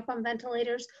they're ending up on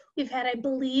ventilators. We've had, I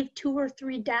believe, 2 or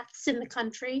 3 deaths in the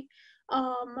country.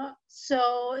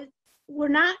 So we're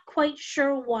not quite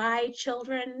sure why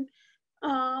children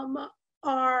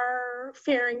are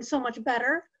faring so much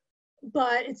better,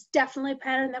 but it's definitely a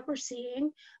pattern that we're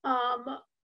seeing.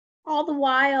 All the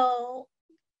while,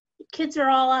 kids are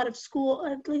all out of school,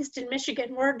 at least in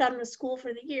Michigan. We're done with school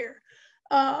for the year.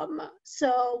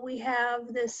 So we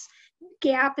have this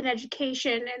gap in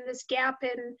education and this gap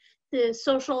in the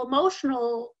social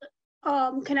emotional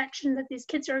connection that these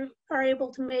kids are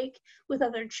able to make with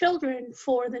other children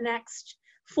for the next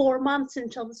 4 months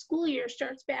until the school year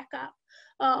starts back up.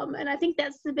 And I think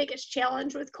that's the biggest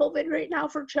challenge with COVID right now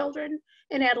for children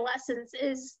and adolescents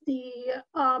is the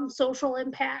social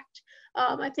impact.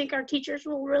 I think our teachers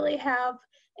will really have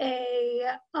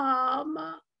a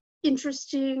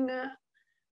interesting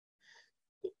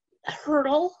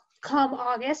hurdle come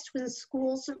August when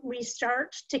schools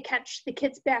restart to catch the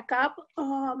kids back up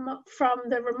from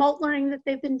the remote learning that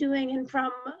they've been doing and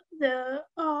from the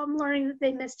learning that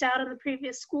they missed out on the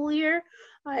previous school year.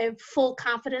 I have full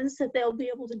confidence that they'll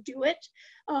be able to do it.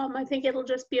 I think it'll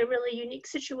just be a really unique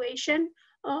situation.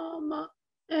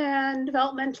 And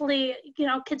developmentally,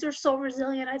 kids are so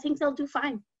resilient. I think they'll do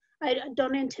fine. I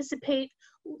don't anticipate,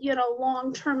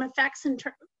 long-term effects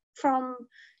from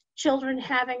children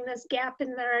having this gap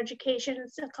in their education.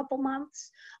 It's a couple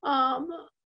months.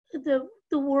 The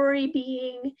worry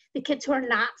being the kids who are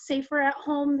not safer at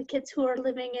home, the kids who are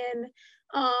living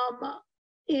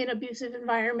in abusive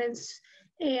environments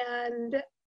and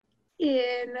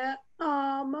in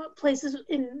places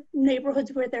in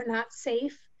neighborhoods where they're not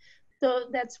safe. So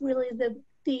that's really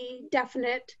the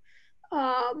definite.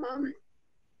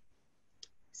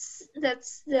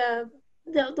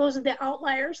 Those are the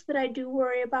outliers that I do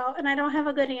worry about, and I don't have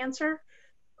a good answer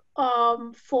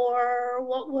for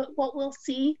what we'll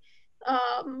see.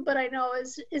 But I know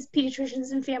as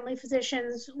pediatricians and family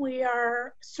physicians, we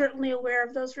are certainly aware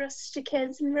of those risks to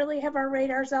kids and really have our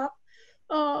radars up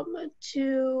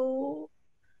to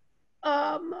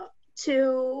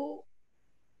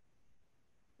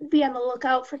be on the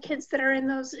lookout for kids that are in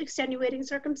those extenuating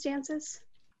circumstances.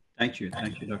 Thank you,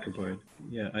 Dr. Boyd.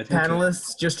 Yeah, I think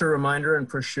panelists, just a reminder, and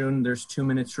Prashun, there's 2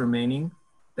 minutes remaining.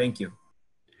 Thank you.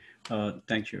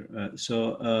 Thank you.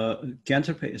 So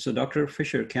Dr.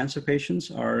 Fisher, cancer patients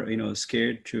are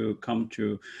scared to come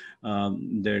to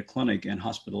their clinic and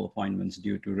hospital appointments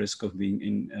due to risk of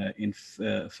being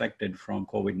infected from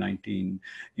COVID-19,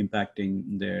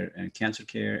 impacting their cancer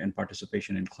care and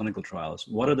participation in clinical trials.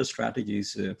 What are the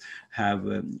strategies have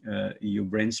you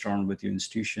brainstormed with your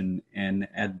institution and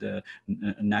at the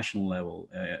national level,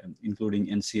 including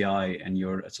NCI and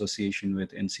your association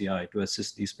with NCI, to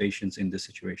assist these patients in this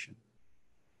situation?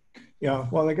 Yeah,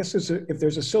 well, I guess if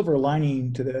there's a silver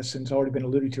lining to this, and it's already been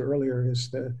alluded to earlier,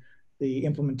 is the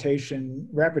implementation,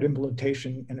 rapid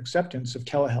implementation and acceptance of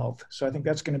telehealth. So I think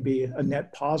that's going to be a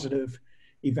net positive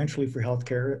eventually for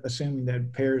healthcare, assuming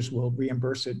that payers will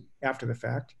reimburse it after the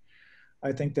fact.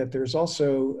 I think that there's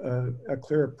also a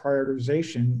clear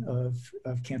prioritization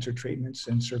of cancer treatments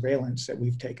and surveillance that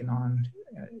we've taken on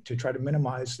to try to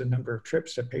minimize the number of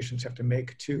trips that patients have to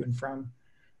make to and from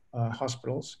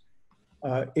hospitals.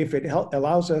 If it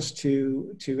allows us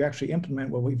to actually implement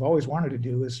what we've always wanted to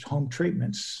do, is home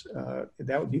treatments,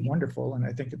 that would be wonderful. And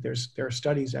I think that there are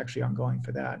studies actually ongoing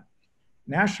for that.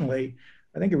 Nationally,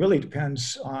 I think it really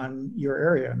depends on your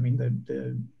area. I mean,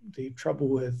 the trouble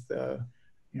with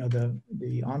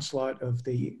the onslaught of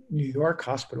the New York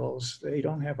hospitals, they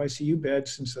don't have ICU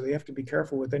beds, and so they have to be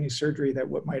careful with any surgery that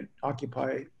might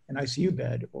occupy an ICU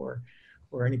bed or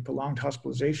any prolonged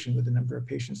hospitalization with the number of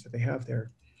patients that they have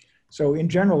there. So in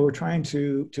general, we're trying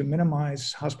to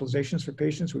minimize hospitalizations for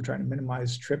patients. We're trying to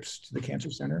minimize trips to the cancer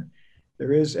center.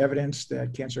 There is evidence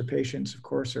that cancer patients, of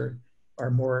course, are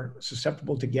more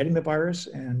susceptible to getting the virus,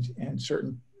 and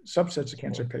certain subsets of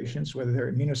cancer patients, whether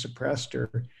they're immunosuppressed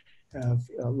or have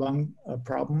lung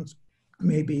problems,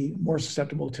 may be more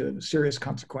susceptible to serious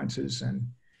consequences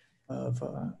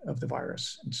of the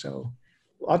virus. And so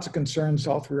lots of concerns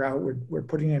all throughout. We're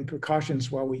putting in precautions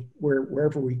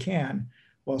wherever we can,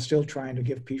 while still trying to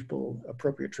give people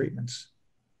appropriate treatments.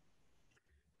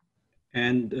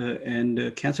 And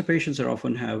cancer patients are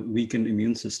often have weakened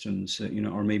immune systems,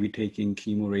 or maybe taking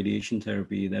chemo radiation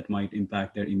therapy that might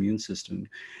impact their immune system.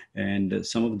 And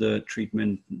some of the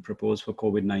treatment proposed for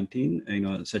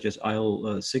COVID-19, such as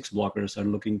IL-6 blockers, are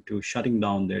looking to shutting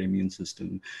down their immune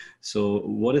system. So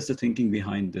what is the thinking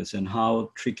behind this, and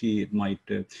how tricky it might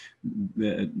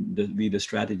be the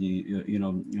strategy,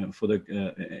 for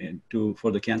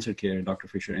the cancer care? Dr.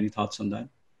 Fisher, any thoughts on that?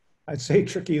 I'd say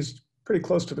tricky is pretty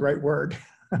close to the right word,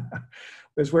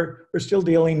 because we're still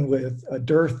dealing with a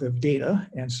dearth of data,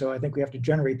 and so I think we have to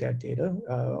generate that data.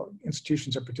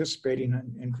 Institutions are participating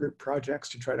in group projects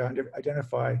to try to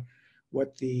identify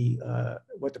what the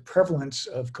prevalence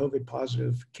of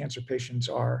COVID-positive cancer patients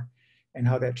are, and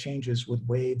how that changes with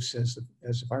waves as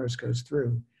the virus goes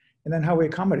through, and then how we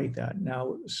accommodate that.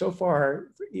 Now, so far,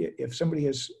 if somebody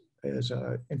is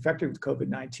infected with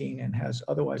COVID-19 and has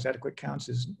otherwise adequate counts,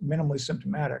 is minimally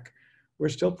symptomatic, we're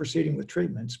still proceeding with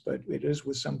treatments, but it is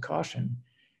with some caution.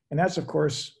 And that's, of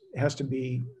course, has to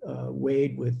be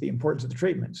weighed with the importance of the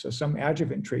treatment. So some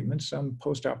adjuvant treatments, some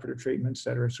post-operative treatments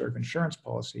that are sort of insurance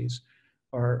policies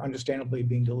are understandably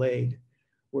being delayed,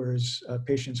 whereas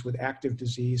patients with active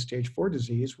disease, stage 4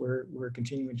 disease, we're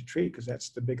continuing to treat, because that's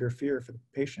the bigger fear for the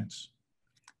patients.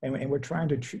 And we're trying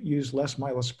to use less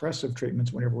myelosuppressive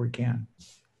treatments whenever we can.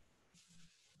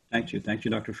 Thank you,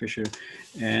 Dr. Fisher.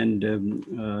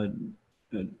 And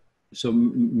so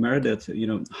Meredith,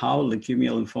 how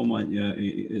Leukemia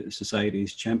Lymphoma Society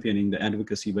is championing the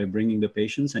advocacy by bringing the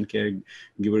patients and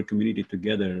caregiver community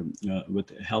together with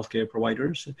healthcare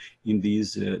providers in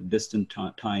these distant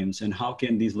times, and how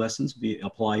can these lessons be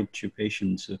applied to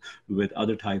patients with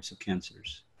other types of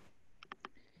cancers?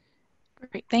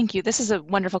 Great, thank you. This is a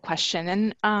wonderful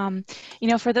question. And,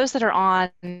 for those that are on,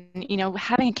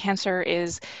 having cancer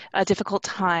is a difficult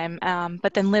time,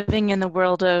 but then living in the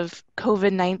world of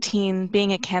COVID-19,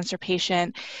 being a cancer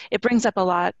patient, it brings up a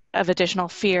lot of additional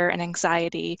fear and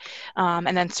anxiety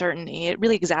and uncertainty. It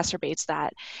really exacerbates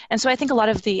that. And so I think a lot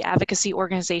of the advocacy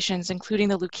organizations, including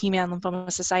the Leukemia and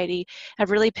Lymphoma Society,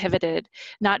 have really pivoted,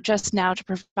 not just now to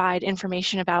provide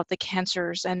information about the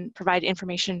cancers and provide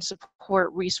information,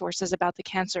 support, resources about the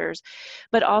cancers,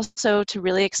 but also to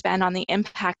really expand on the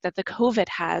impact that the COVID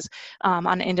has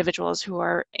on individuals who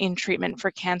are in treatment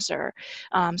for cancer.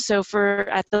 So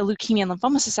at the Leukemia and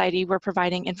Lymphoma Society, we're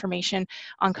providing information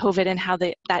on COVID and how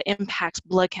that impacts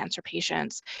blood cancer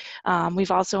patients.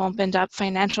 We've also opened up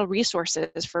financial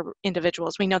resources for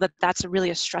individuals. We know that that's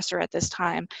really a stressor at this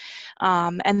time.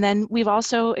 And then we've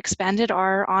also expanded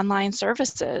our online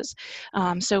services.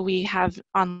 So we have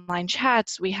online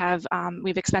chats,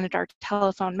 we've expanded our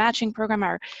telephone matching program,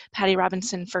 our Patty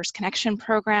Robinson First Connection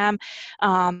program,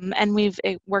 and we've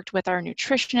worked with our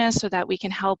nutritionists so that we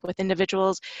can help with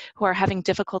individuals who are having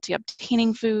difficulty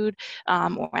obtaining food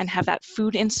and have that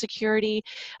food insecurity.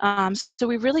 So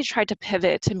we really tried to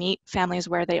pivot to meet families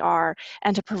where they are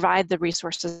and to provide the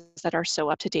resources that are so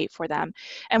up to date for them.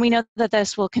 And we know that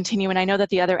this will continue, and I know that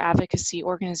the other advocacy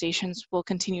organizations will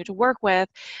continue to work with,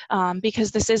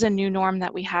 because this is a new norm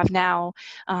that we have now.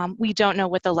 We don't know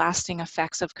what the lasting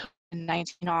effects of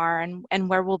COVID-19 are and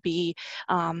where we'll be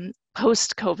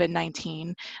post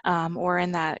COVID-19 or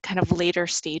in that kind of later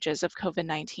stages of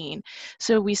COVID-19.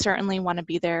 So we certainly want to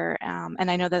be there, and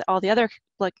I know that all the other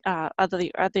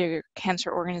other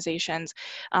cancer organizations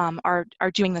are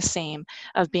doing the same,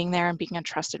 of being there and being a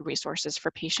trusted resources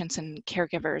for patients and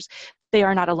caregivers. They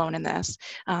are not alone in this,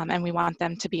 and we want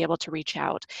them to be able to reach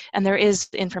out. And there is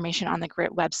information on the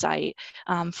Gryt website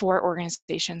for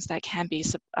organizations that can be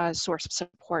a source of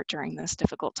support during this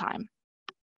difficult time.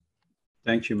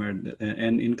 Thank you, Meredith.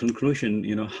 And in conclusion,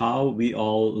 how we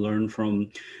all learn from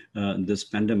this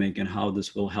pandemic and how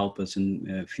this will help us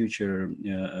in future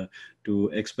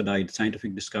to expedite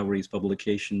scientific discoveries,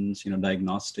 publications,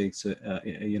 diagnostics,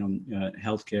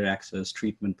 healthcare access,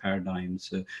 treatment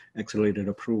paradigms, accelerated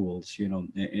approvals.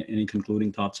 Any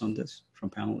concluding thoughts on this from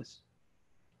panelists?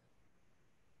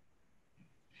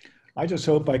 I just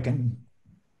hope I can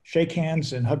shake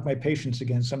hands and hug my patients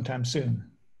again sometime soon.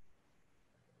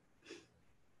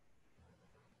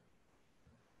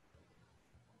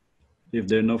 If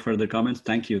there are no further comments,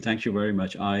 thank you very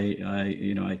much.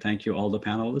 I thank you all the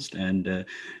panelists, and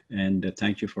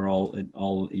thank you for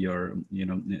all your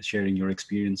sharing your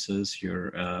experiences,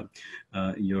 your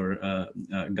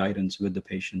guidance with the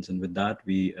patients. And with that,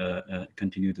 we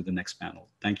continue to the next panel.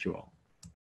 Thank you all.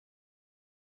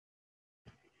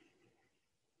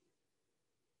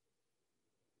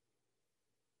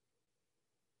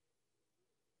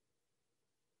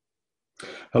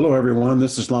 Hello, everyone.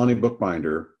 This is Lonnie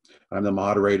Bookbinder. I'm the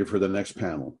moderator for the next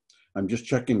panel. I'm just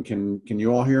checking, can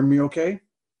you all hear me okay?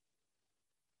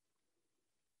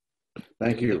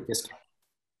 Thank you.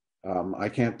 I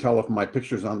can't tell if my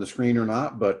picture's on the screen or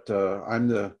not, but I'm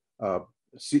the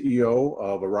CEO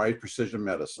of Arise Precision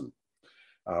Medicine.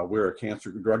 We're a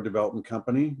cancer drug development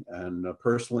company, and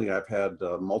personally, I've had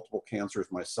multiple cancers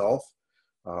myself.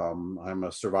 I'm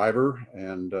a survivor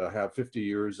and have 50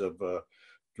 years of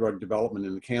drug development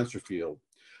in the cancer field.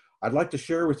 I'd like to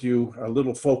share with you a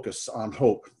little focus on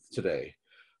hope today.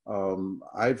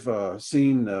 I've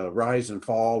seen the rise and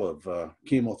fall of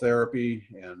chemotherapy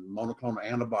and monoclonal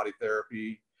antibody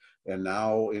therapy, and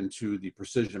now into the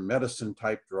precision medicine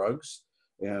type drugs.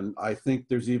 And I think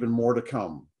there's even more to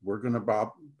come. We're going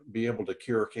to be able to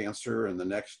cure cancer in the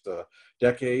next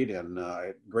decade, and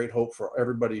great hope for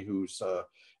everybody who's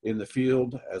in the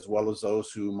field, as well as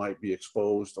those who might be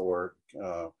exposed or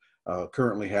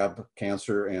currently have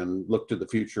cancer and look to the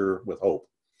future with hope.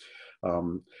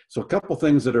 So a couple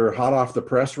things that are hot off the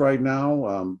press right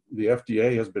now. The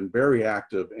FDA has been very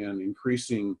active in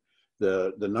increasing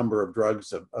the number of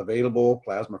drugs available,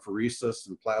 plasmapheresis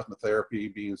and plasma therapy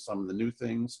being some of the new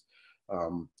things.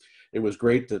 It was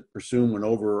great that Pursuit went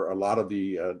over a lot of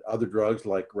the other drugs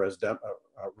like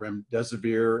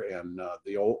remdesivir and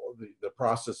the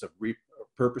process of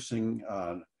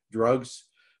repurposing drugs,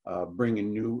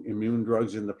 bringing new immune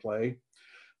drugs into play.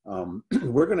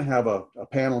 We're going to have a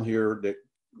panel here that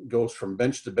goes from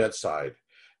bench to bedside.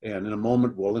 And in a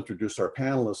moment, we'll introduce our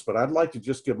panelists, but I'd like to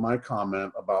just give my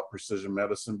comment about precision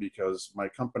medicine because my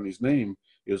company's name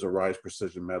is Arise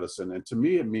Precision Medicine. And to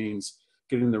me, it means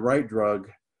getting the right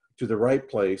drug to the right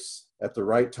place at the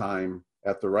right time,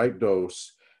 at the right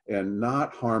dose, and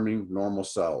not harming normal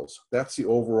cells. That's the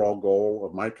overall goal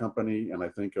of my company, and I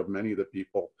think of many of the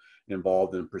people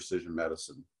involved in precision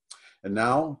medicine. And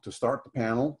now, to start the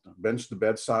panel, bench to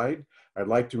bedside, I'd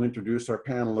like to introduce our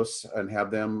panelists and have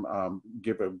them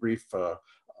give a brief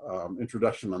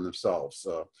introduction on themselves.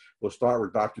 We'll start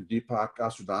with Dr. Deepak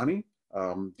Asudani.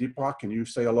 Deepak, can you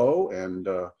say hello and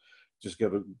just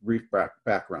give a brief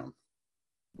background?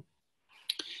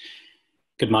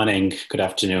 Good morning, good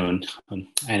afternoon.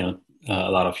 I know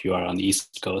a lot of you are on the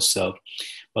East Coast, so,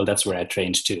 well, that's where I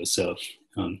trained too. So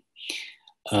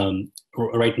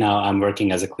right now I'm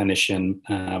working as a clinician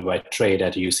by trade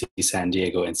at UC San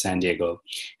Diego in San Diego.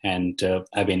 And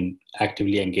I've been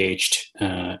actively engaged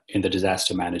in the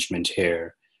disaster management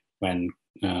here when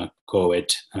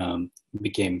COVID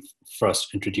became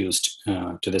first introduced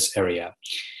to this area.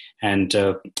 And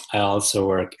I also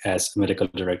work as medical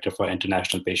director for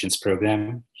International Patients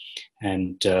Program.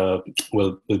 And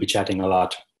we'll be chatting a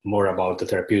lot more about the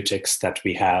therapeutics that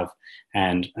we have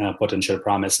and potential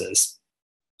promises.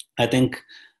 I think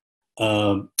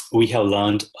we have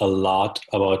learned a lot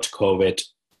about COVID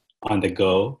on the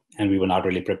go, and we were not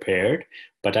really prepared.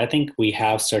 But I think we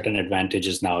have certain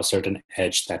advantages now, a certain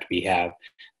edge that we have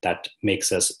that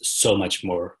makes us so much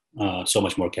more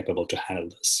capable to handle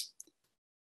this.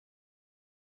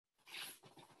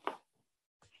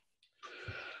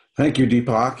 Thank you,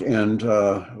 Deepak.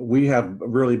 And we have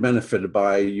really benefited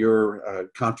by your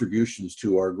contributions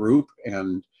to our group.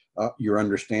 And your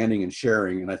understanding and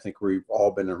sharing. And I think we've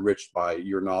all been enriched by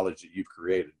your knowledge that you've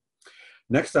created.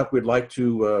 Next up, we'd like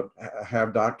to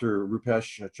have Dr.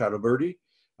 Rupesh Chaturvedi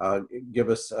give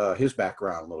us his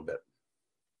background a little bit.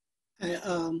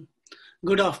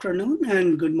 Good afternoon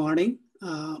and good morning.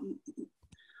 I'm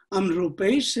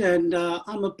Rupesh, and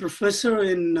I'm a professor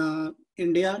in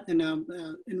India in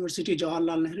University,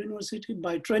 Jawaharlal Nehru University.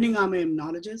 By training, I'm an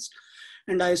immunologist,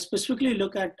 and I specifically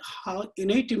look at how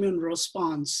innate immune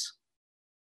response,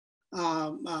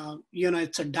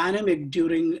 it's a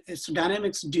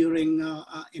dynamics during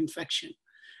infection.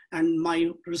 And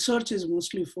my research is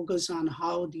mostly focused on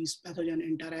how these pathogen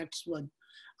interacts with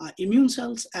immune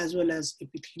cells as well as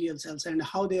epithelial cells, and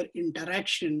how their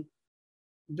interaction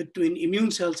between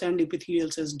immune cells and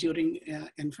epithelial cells during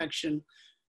infection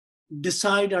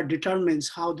decide or determines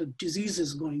how the disease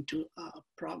is going to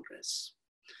progress.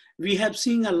 We have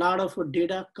seen a lot of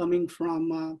data coming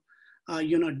from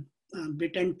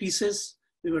bit and pieces.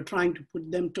 We were trying to put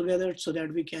them together so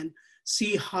that we can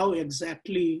see how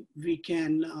exactly we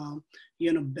can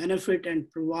benefit and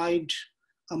provide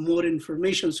more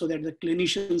information so that the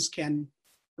clinicians can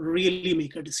really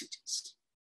make a decisions.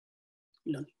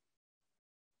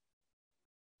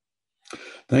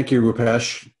 Thank you,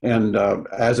 Rupesh. And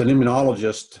as an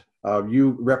immunologist,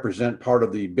 you represent part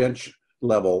of the bench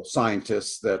level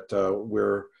scientists that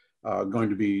we're going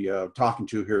to be talking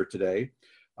to here today.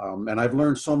 And I've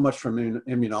learned so much from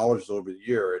immunologists over the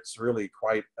year. It's really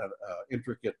quite an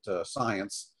intricate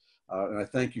science. And I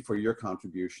thank you for your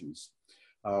contributions.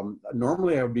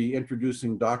 Normally, I would be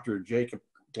introducing Dr. Jacob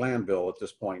Glanville at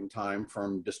this point in time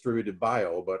from Distributed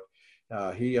Bio,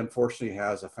 but he unfortunately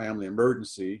has a family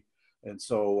emergency. And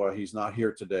so he's not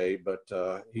here today, but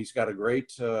he's got a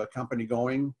great company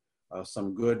going,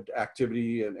 some good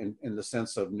activity in the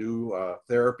sense of new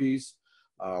therapies.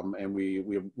 And we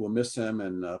will miss him,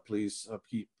 and please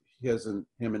keep him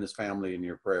and his family in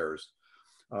your prayers.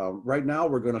 Right now,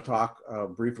 we're going to talk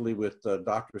briefly with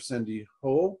Dr. Cindy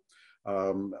Ho.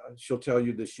 She'll tell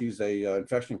you that she's a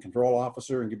infection control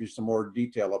officer and give you some more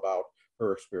detail about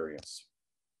her experience.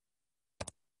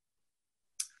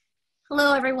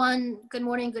 Hello, everyone. Good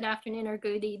morning, good afternoon, or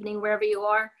good evening, wherever you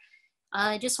are.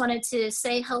 I just wanted to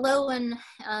say hello and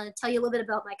tell you a little bit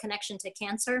about my connection to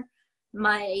cancer.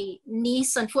 My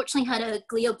niece unfortunately had a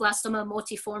glioblastoma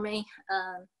multiforme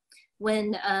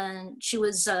when she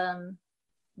was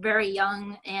very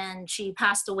young, and she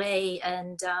passed away.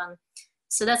 And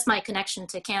so that's my connection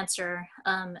to cancer.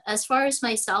 As far as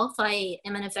myself, I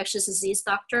am an infectious disease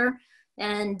doctor,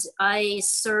 and I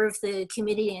serve the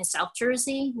community in South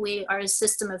Jersey. We are a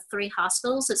system of 3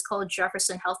 hospitals. It's called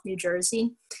Jefferson Health, New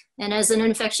Jersey. And as an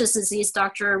infectious disease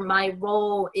doctor, my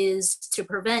role is to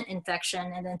prevent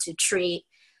infection and then to treat.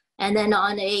 And then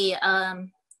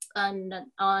on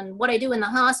what I do in the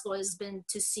hospital has been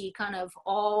to see kind of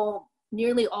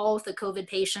nearly all of the COVID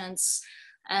patients.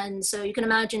 And so you can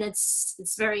imagine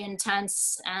it's very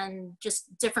intense and just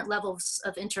different levels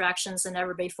of interactions than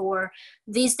ever before.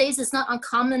 These days, it's not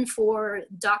uncommon for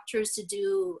doctors to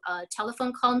do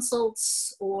telephone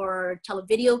consults or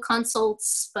televideo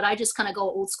consults, but I just kind of go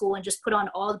old school and just put on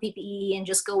all the PPE and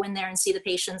just go in there and see the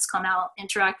patients come out,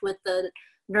 interact with the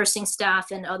nursing staff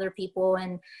and other people,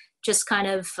 and just kind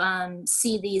of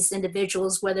see these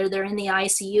individuals, whether they're in the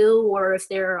ICU or if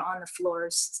they're on the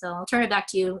floors. So I'll turn it back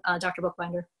to you, Dr.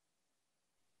 Bookbinder.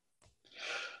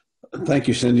 Thank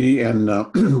you, Cindy. And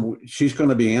she's going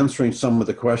to be answering some of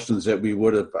the questions that we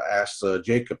would have asked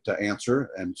Jacob to answer.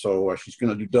 And so she's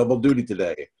going to do double duty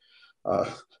today.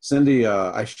 Cindy,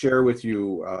 I share with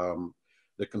you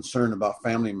the concern about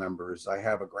family members. I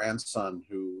have a grandson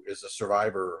who is a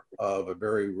survivor of a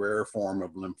very rare form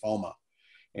of lymphoma.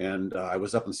 And I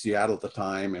was up in Seattle at the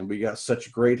time, and we got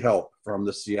such great help from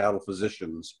the Seattle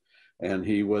physicians. And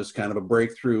he was kind of a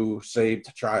breakthrough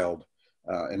saved child.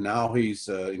 And now he's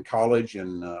in college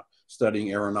and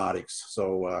studying aeronautics.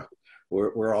 So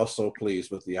we're also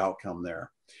pleased with the outcome there.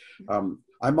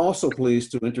 I'm also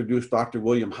pleased to introduce Dr.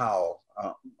 William Howell.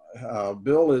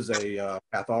 Bill is a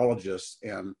pathologist.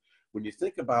 And when you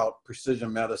think about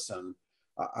precision medicine,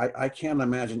 I can't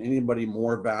imagine anybody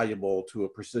more valuable to a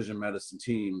precision medicine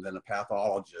team than a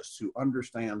pathologist who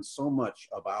understands so much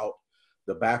about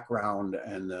the background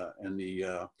and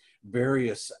the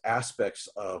various aspects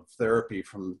of therapy,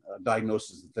 from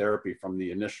diagnosis and therapy from the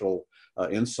initial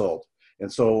insult.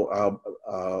 And so,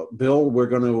 Bill, we're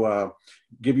going to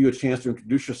give you a chance to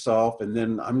introduce yourself, and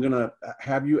then I'm going to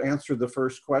have you answer the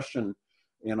first question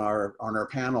on our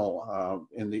panel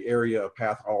in the area of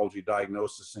pathology,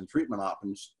 diagnosis, and treatment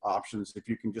options. If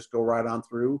you can just go right on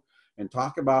through and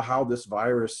talk about how this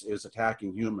virus is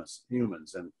attacking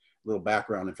humans little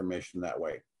background information that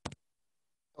way.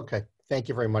 Okay, thank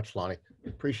you very much, Lonnie.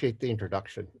 Appreciate the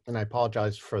introduction, and I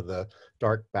apologize for the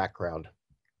dark background.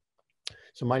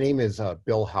 So my name is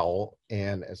Bill Howell,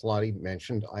 and as Lonnie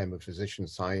mentioned, I am a physician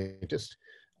scientist.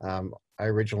 I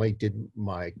originally did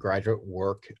my graduate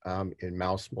work in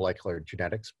mouse molecular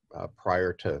genetics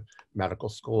prior to medical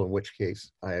school, in which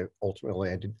case I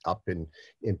ultimately ended up in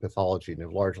pathology and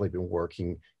have largely been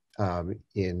working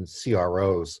in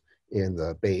CROs in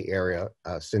the Bay Area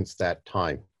since that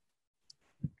time.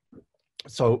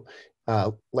 So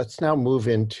let's now move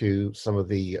into some of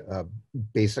the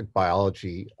basic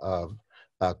biology of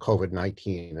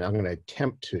COVID-19. And I'm going to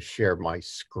attempt to share my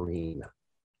screen.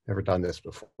 Never done this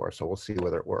before, so we'll see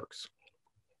whether it works.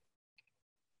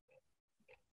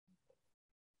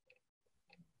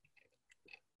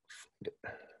 There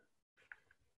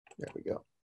we go.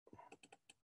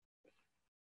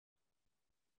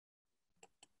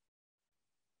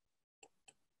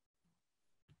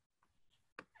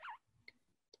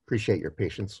 Appreciate your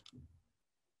patience.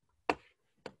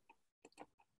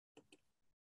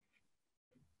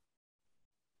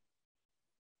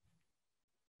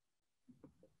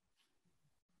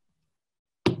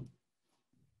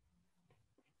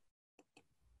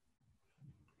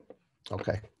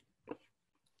 Okay. Is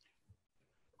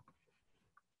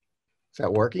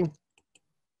that working?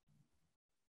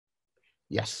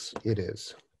 Yes, it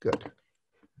is. Good.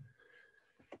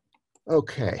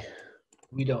 Okay.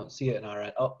 We don't see it in our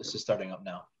end. Oh, this is starting up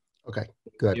now. Okay,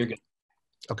 good. You're good.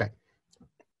 Okay.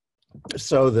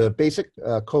 So the basic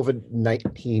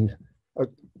COVID-19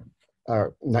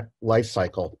 life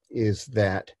cycle is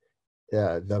that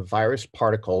the virus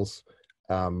particles,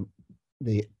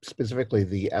 specifically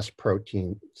the S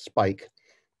protein spike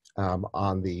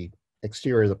on the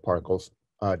exterior of the particles,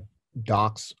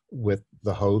 docks with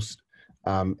the host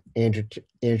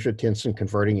angiotensin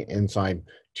converting enzyme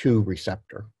 2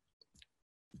 receptor.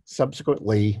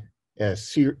 Subsequently, a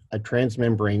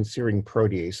transmembrane serine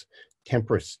protease,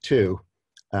 TMPRSS2,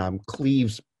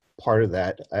 cleaves part of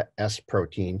that S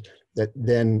protein that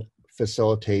then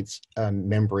facilitates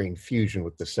membrane fusion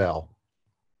with the cell.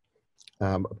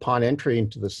 Upon entry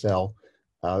into the cell,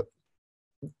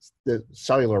 the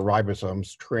cellular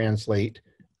ribosomes translate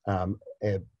a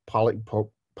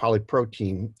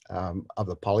polyprotein of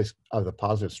the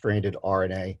positive stranded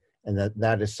RNA, and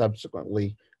that is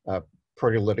subsequently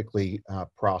proteolytically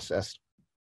processed.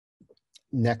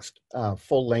 Next,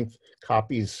 full-length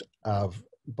copies of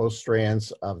both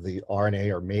strands of the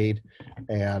RNA are made,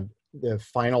 and the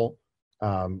final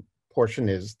portion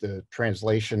is the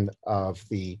translation of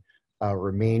the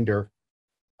remainder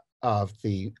of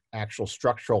the actual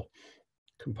structural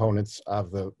components of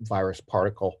the virus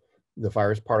particle. The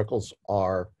virus particles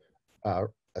are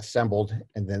assembled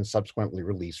and then subsequently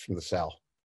released from the cell.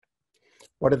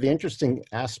 One of the interesting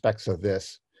aspects of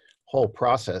this whole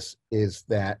process is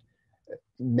that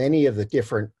many of the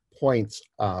different points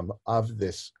of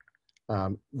this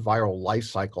viral life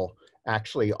cycle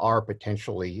actually are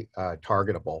potentially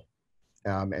targetable.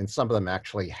 And some of them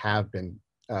actually have been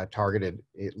targeted,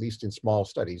 at least in small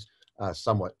studies,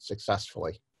 somewhat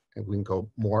successfully. And we can go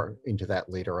more into that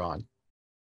later on.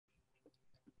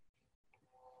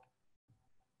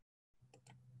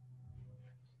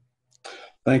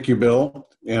 Thank you, Bill.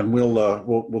 And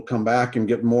we'll come back and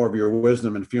get more of your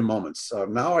wisdom in a few moments.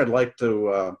 Now I'd like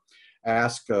to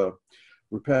ask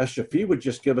Rupesh if he would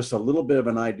just give us a little bit of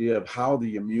an idea of how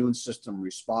the immune system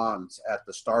responds at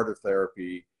the start of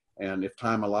therapy, and if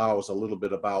time allows, a little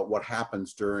bit about what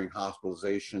happens during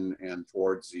hospitalization and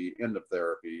towards the end of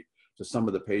therapy to some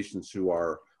of the patients who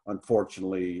are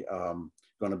unfortunately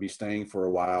going to be staying for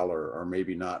a while or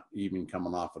maybe not even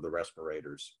coming off of the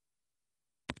respirators.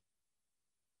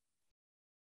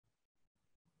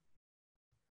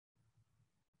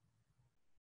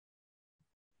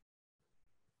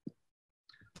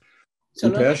 So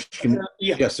Rupesh,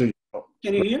 yeah. Yes. So,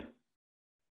 can you hear?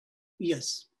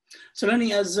 Yes. So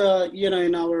Lenny, as you know,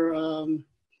 in our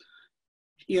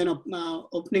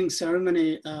opening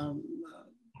ceremony,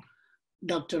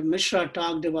 Dr. Mishra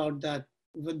talked about that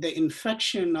with the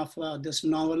infection of this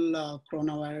novel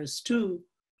coronavirus 2,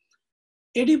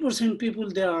 80% people,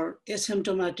 they are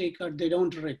asymptomatic or they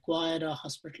don't require a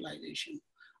hospitalization.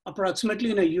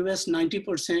 Approximately in the US,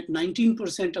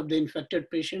 19% of the infected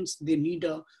patients, they need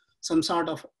some sort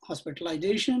of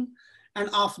hospitalization. And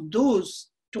of those,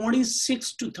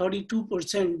 26 to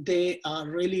 32%, they are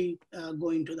really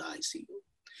going to the ICU.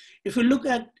 If you look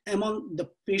at among the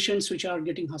patients which are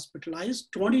getting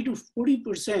hospitalized, 20 to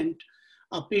 40%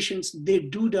 of patients, they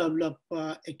do develop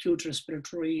acute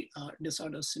respiratory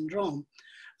disorder syndrome.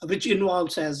 which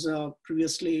involves, as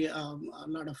previously a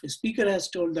lot of speaker has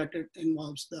told, that it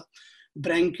involves the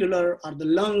bronchular or the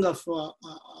lung of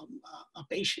a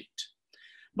patient.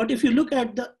 But if you look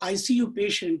at the ICU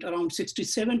patient, around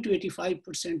 67 to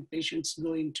 85% patients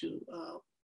go into,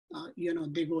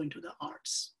 they go into the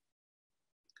hearts.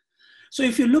 So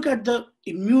if you look at the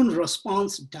immune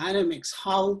response dynamics,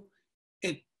 how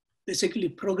it basically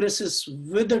progresses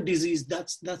with the disease,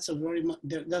 that's a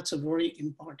very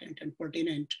important and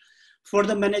pertinent for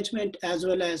the management as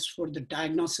well as for the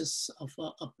diagnosis of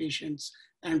patients,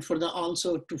 and for the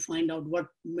also to find out what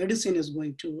medicine is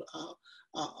going to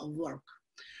work.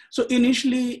 So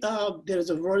initially,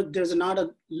 there's not a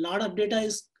lot of data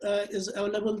is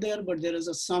available there, but there is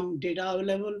some data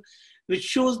available which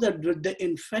shows that with the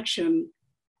infection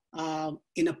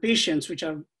in a patients which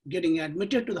are getting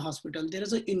admitted to the hospital, there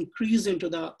is an increase into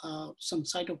the some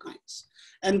cytokines,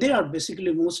 and they are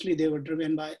basically mostly they were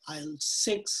driven by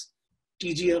IL-6,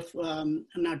 TGF,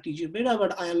 not TGF beta,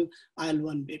 but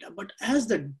IL-1 beta. But as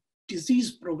the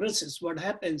disease progresses, what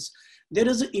happens? There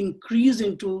is an increase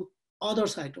into other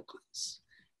cytokines,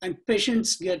 and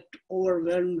patients get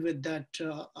overwhelmed with that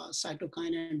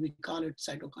cytokine, and we call it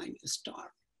cytokine storm.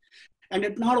 And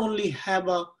it not only have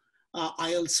a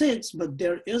IL-6, but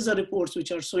there is a reports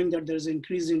which are showing that there's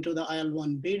increase into the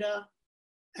IL-1 beta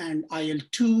and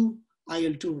IL-2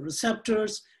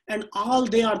 receptors, and all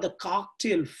they are the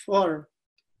cocktail for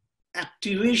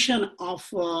activation of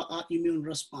immune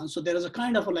response. So there is a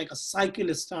kind of like a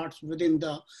cycle starts within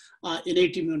the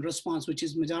innate immune response, which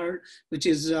is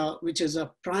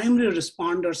a primary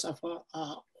responders of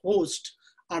a host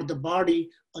or the body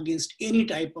against any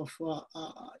type of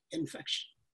infection.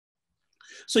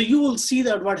 So you will see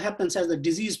that what happens as the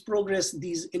disease progresses,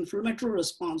 these inflammatory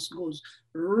response goes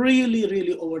really,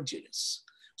 really overzealous.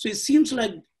 So it seems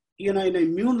like, in an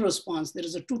immune response, there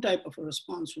is a two type of a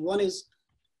response. One is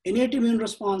innate immune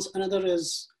response, another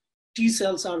is T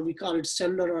cells, or we call it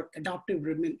cellular or adaptive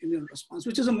immune response,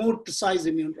 which is a more precise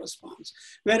immune response.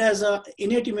 Whereas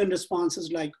innate immune response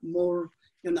is like more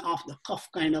off the cuff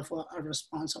kind of a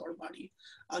response our body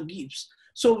gives.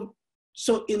 So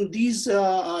in these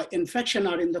infection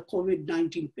or in the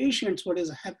COVID-19 patients, what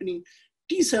is happening?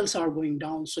 T cells are going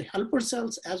down. So helper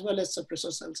cells as well as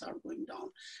suppressor cells are going down.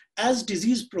 As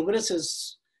disease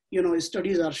progresses,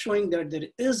 studies are showing that there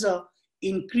is a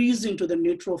increase into the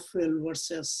neutrophil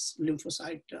versus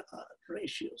lymphocyte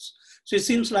ratios. So it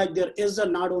seems like there is a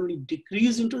not only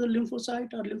decrease into the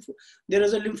lymphocyte or there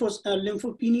is a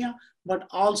lymphopenia, but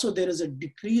also there is a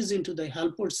decrease into the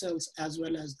helper cells as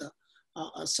well as the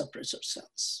suppressor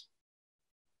cells.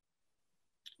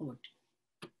 Over to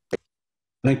you.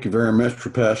 Thank you very much,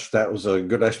 Rupesh. That was a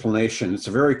good explanation. It's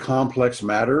a very complex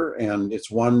matter, and it's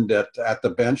one that at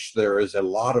the bench there is a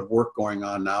lot of work going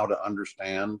on now to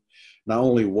understand not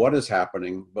only what is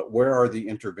happening, but where are the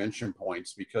intervention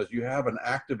points, because you have an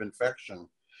active infection,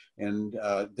 and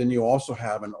then you also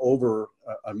have an over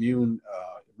immune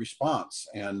response,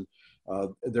 and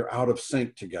they're out of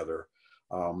sync together.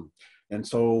 And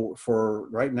so for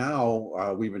right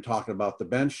now, we've been talking about the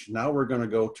bench. Now we're going to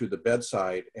go to the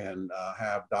bedside and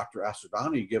have Dr.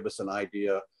 Asudani give us an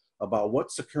idea about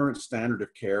what's the current standard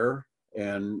of care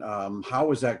and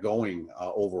how is that going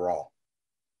overall?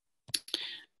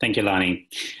 Thank you, Lonnie.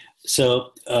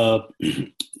 So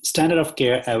standard of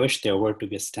care, I wish there were to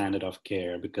be a standard of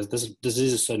care because this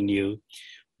is so new.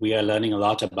 We are learning a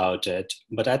lot about it,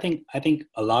 but I think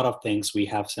a lot of things we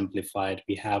have simplified.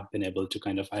 We have been able to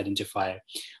kind of identify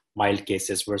mild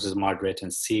cases versus moderate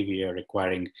and severe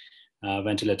requiring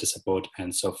ventilator support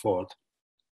and so forth.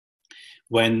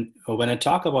 When I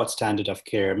talk about standard of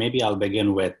care, maybe I'll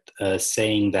begin with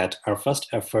saying that our first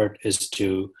effort is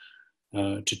to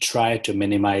try to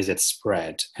minimize its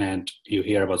spread. And you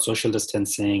hear about social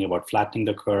distancing, about flattening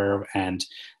the curve, and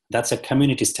that's a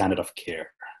community standard of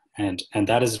care. And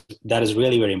that is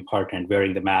really very important,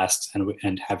 wearing the masks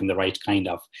and having the right kind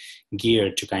of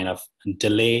gear to kind of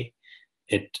delay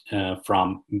it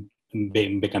from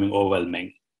becoming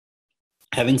overwhelming.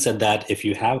 Having said that, if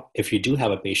you do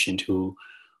have a patient who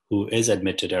is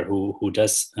admitted or who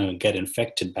does get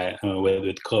infected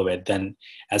with COVID, then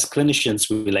as clinicians,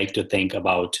 we like to think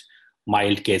about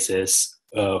mild cases,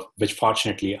 which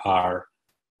fortunately are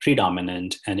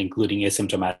predominant, and including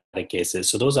asymptomatic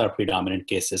cases. So those are predominant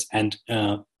cases, and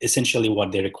essentially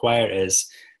what they require is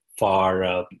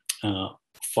for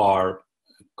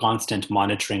constant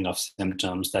monitoring of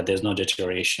symptoms, that there's no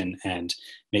deterioration, and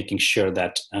making sure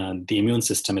that the immune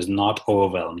system is not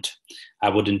overwhelmed. I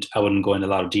wouldn't go into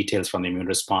a lot of details from the immune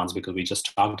response because we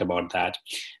just talked about that.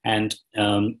 And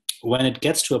when it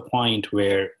gets to a point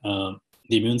where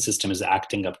the immune system is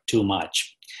acting up too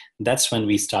much, that's when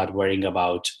we start worrying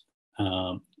about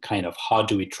kind of how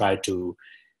do we try to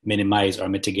minimize or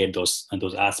mitigate those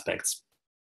aspects.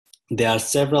 There are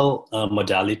several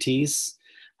modalities.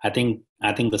 I think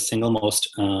the single most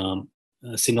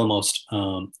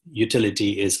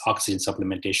utility is oxygen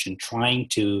supplementation, trying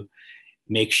to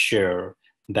make sure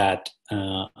that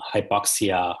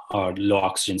hypoxia or low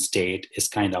oxygen state is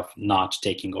kind of not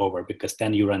taking over, because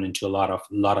then you run into a lot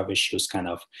of issues, kind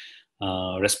of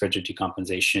respiratory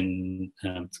decompensation,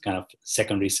 kind of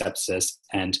secondary sepsis,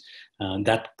 and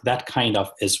that kind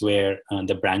of is where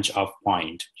the branch off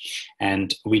point.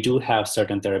 And we do have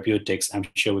certain therapeutics. I'm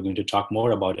sure we're going to talk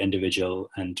more about individual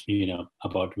and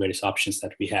about various options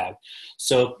that we have.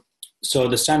 So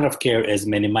the standard of care is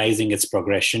minimizing its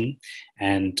progression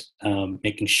and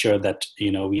making sure that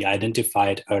we identify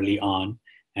it early on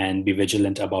and be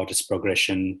vigilant about its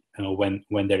progression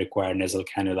when they require nasal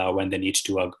cannula, when they need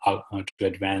to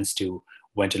advance to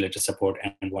ventilator support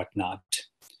and whatnot.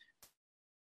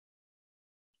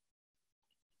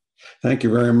 Thank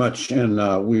you very much. And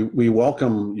we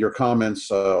welcome your comments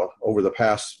over the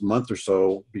past month or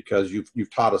so, because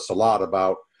you've taught us a lot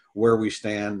about where we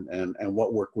stand and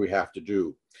what work we have to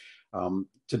do.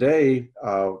 Today,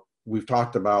 we've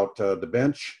talked about the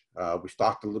bench. We've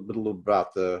talked a little bit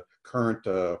about the current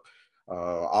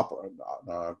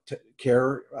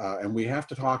care, and we have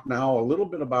to talk now a little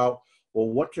bit about, well,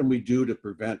 what can we do to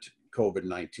prevent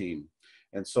COVID-19?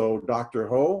 And so, Dr.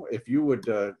 Ho, if you would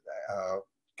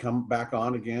come back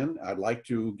on again, I'd like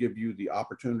to give you the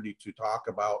opportunity to talk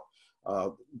about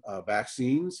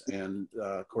vaccines. And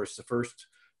of course, the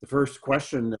first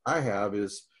question that I have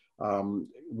is,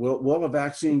 will a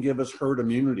vaccine give us herd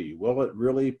immunity? Will it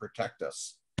really protect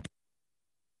us?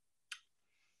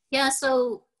 Yeah,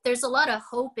 so there's a lot of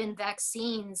hope in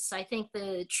vaccines. I think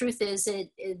the truth is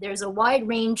there's a wide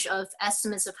range of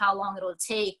estimates of how long it'll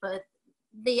take, but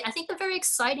I think the very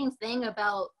exciting thing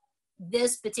about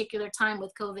this particular time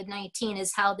with COVID-19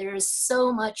 is how there's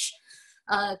so much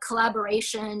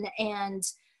collaboration, and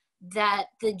that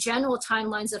the general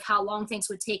timelines of how long things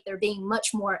would take, they're being much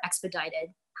more expedited.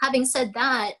 Having said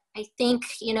that, I think,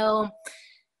 the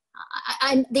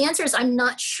answer is I'm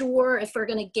not sure if we're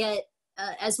going to get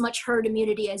as much herd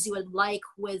immunity as you would like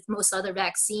with most other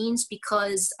vaccines,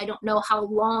 because I don't know how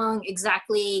long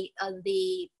exactly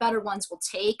the better ones will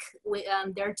take.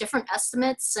 There are different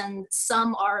estimates, and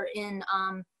some are in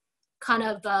kind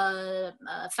of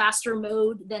faster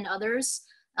mode than others.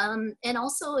 And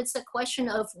also it's a question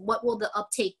of what will the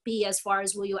uptake be, as far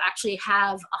as will you actually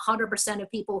have 100% of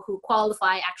people who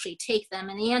qualify actually take them?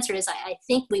 And the answer is I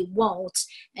think we won't,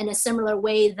 in a similar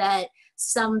way that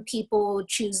some people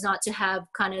choose not to have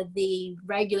kind of the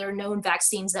regular known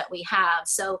vaccines that we have.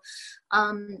 So,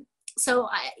 of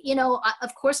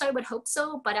course I would hope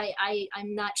so, but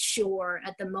I'm not sure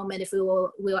at the moment if we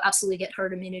will absolutely get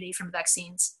herd immunity from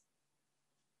vaccines.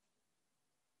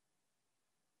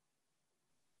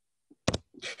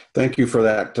 Thank you for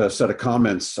that set of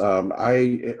comments.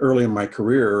 Early in my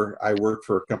career, I worked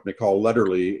for a company called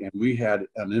Letterly, and we had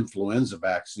an influenza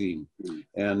vaccine.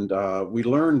 And we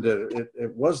learned that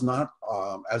it was not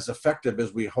as effective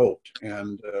as we hoped.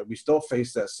 And we still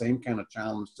face that same kind of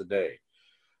challenge today.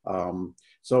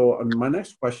 So my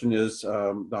next question is,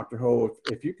 Dr. Ho,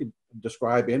 if you could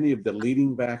describe any of the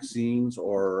leading vaccines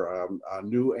or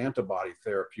new antibody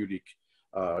therapeutic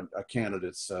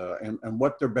candidates and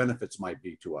what their benefits might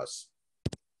be to us.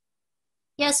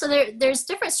 Yeah, so there's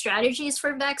different strategies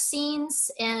for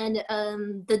vaccines, and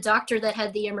the doctor that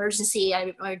had the emergency,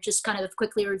 I just kind of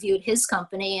quickly reviewed his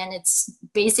company, and it's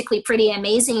basically pretty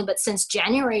amazing. But since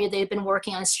January, they've been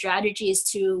working on strategies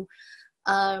to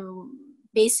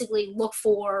basically look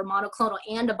for monoclonal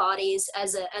antibodies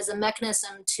as a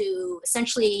mechanism to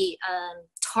essentially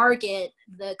target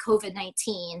the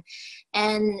COVID-19.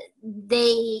 And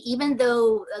even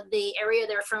though the area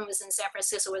they're from is in San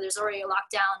Francisco, where there's already a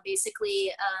lockdown,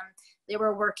 basically they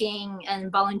were working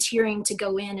and volunteering to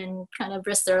go in and kind of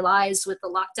risk their lives with the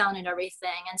lockdown and everything.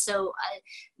 And so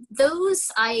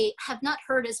those I have not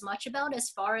heard as much about as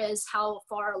far as how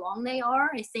far along they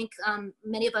are. I think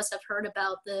many of us have heard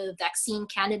about the vaccine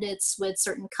candidates with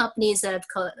certain companies that have,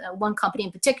 one company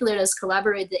in particular has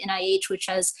collaborated with the NIH, which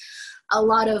has a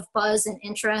lot of buzz and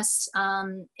interest.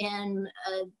 And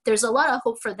there's a lot of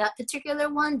hope for that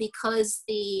particular one, because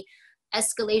the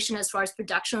escalation as far as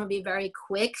production will be very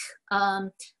quick.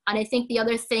 And I think the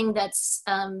other thing that's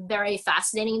very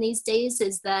fascinating these days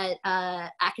is that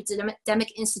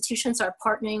academic institutions are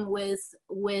partnering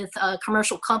with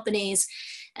commercial companies.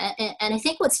 And I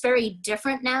think what's very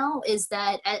different now is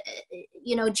that,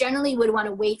 generally we'd want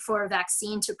to wait for a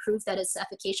vaccine to prove that it's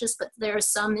efficacious, but there are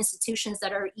some institutions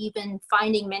that are even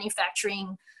finding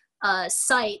manufacturing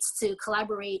sites to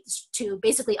collaborate to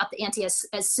basically up the ante as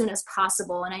soon as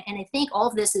possible. And I think all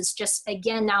of this is just,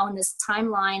 again, now in this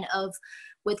timeline of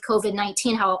with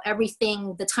COVID-19, how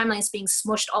everything, the timeline is being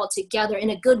smushed all together in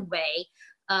a good way.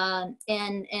 And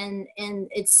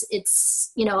it's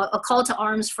a call to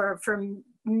arms for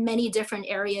many different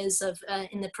areas of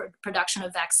in the production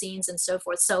of vaccines and so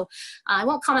forth. So I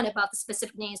won't comment about the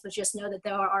specific names, but just know that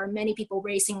there are many people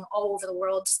racing all over the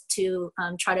world to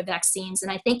try to vaccines.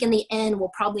 And I think in the end, we'll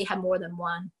probably have more than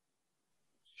one.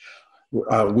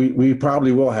 We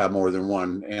probably will have more than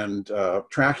one. And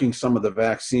tracking some of the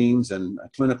vaccines and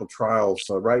clinical trials,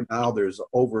 so right now there's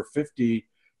over 50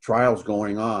 trials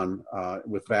going on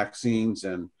with vaccines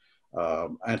and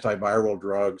antiviral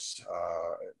drugs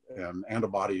and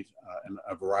antibodies and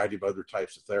a variety of other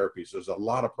types of therapies. There's a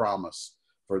lot of promise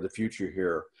for the future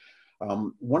here.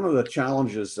 One of the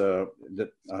challenges that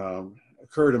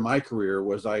occurred in my career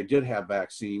was I did have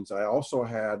vaccines. I also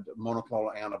had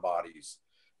monoclonal antibodies.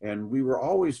 And we were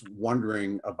always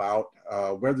wondering about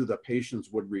whether the patients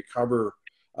would recover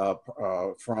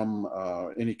from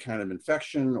any kind of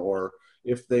infection or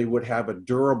if they would have a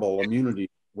durable immunity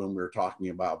when we're talking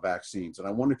about vaccines. And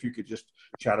I wonder if you could just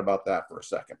chat about that for a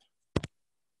second.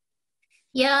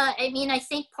 Yeah, I mean, I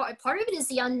think part of it is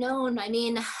the unknown. I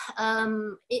mean,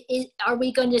 are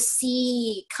we going to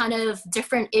see kind of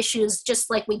different issues just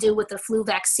like we do with the flu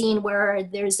vaccine where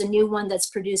there's a new one that's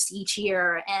produced each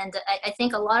year? And I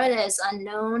think a lot of that is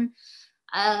unknown,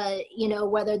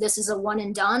 whether this is a one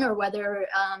and done or whether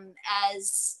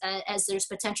as there's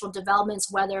potential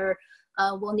developments, whether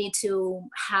we'll need to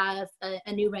have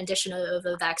a new rendition of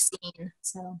a vaccine.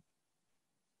 So.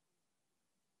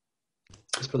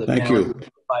 Just for the Thank panel, you.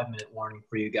 5-minute warning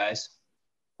for you guys.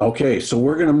 Okay, so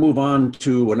we're going to move on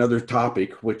to another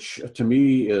topic, which to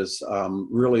me is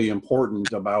really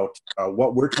important about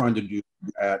what we're trying to do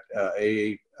at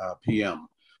AAPM.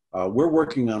 We're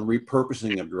working on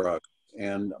repurposing of drugs,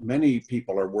 and many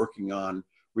people are working on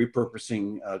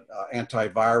repurposing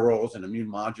antivirals and immune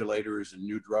modulators and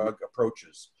new drug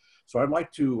approaches. So I'd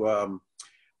like to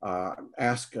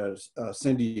ask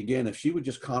Cindy again if she would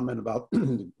just comment about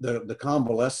the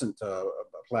convalescent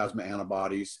plasma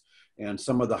antibodies and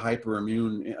some of the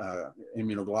hyperimmune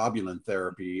immunoglobulin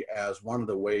therapy as one of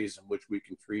the ways in which we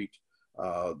can treat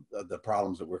the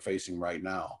problems that we're facing right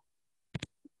now.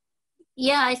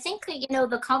 Yeah, I think,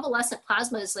 the convalescent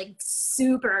plasma is like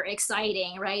super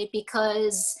exciting, right?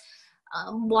 Because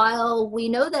while we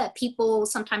know that people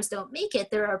sometimes don't make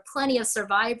it, there are plenty of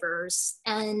survivors.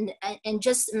 And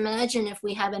just imagine if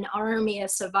we have an army of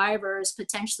survivors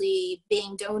potentially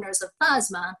being donors of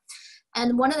plasma.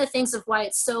 And one of the things of why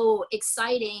it's so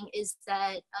exciting is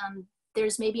that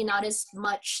there's maybe not as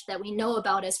much that we know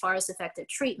about as far as effective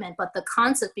treatment, but the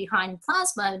concept behind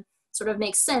plasma sort of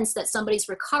makes sense that somebody's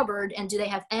recovered and do they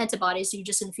have antibodies? You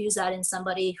just infuse that in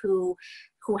somebody who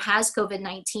has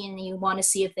COVID-19 and you want to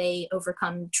see if they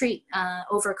overcome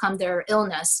their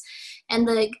illness. And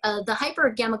the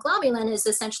hypergammaglobulin is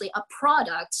essentially a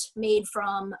product made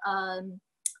from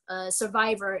a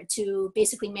survivor to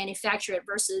basically manufacture it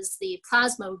versus the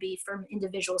plasma would be from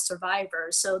individual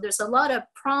survivors. So there's a lot of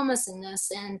promise in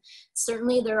this, and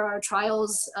certainly there are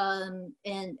trials and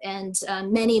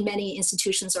many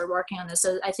institutions are working on this.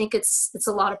 So I think it's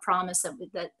a lot of promise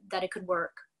that it could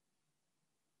work.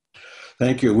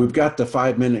 Thank you. We've got the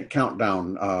 5-minute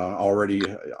countdown already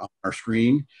on our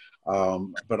screen,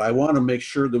 but I want to make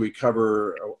sure that we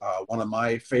cover one of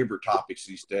my favorite topics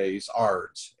these days,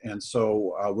 ARDS. And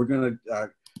so we're going to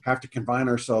have to confine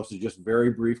ourselves to just very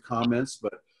brief comments,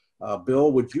 but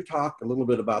Bill, would you talk a little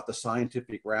bit about the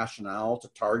scientific rationale to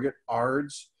target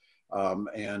ARDS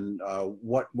and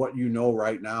what you know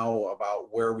right now about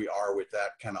where we are with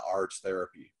that kind of ARDS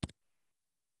therapy?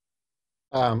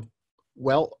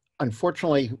 Well,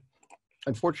 unfortunately,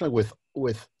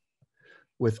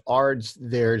 with ARDS,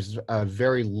 there's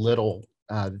very little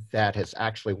that has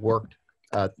actually worked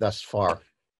thus far,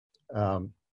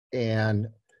 and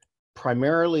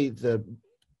primarily the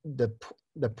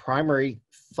primary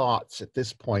thoughts at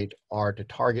this point are to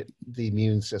target the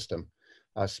immune system,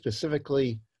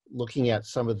 specifically looking at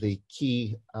some of the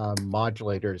key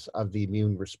modulators of the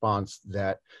immune response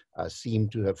that seem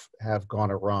to have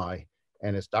gone awry.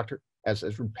 And as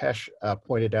Rupesh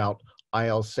pointed out,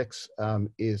 IL-6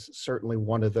 is certainly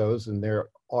one of those, and there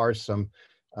are some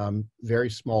very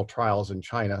small trials in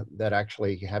China that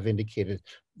actually have indicated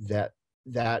that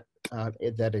an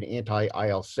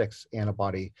anti-IL-6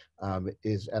 antibody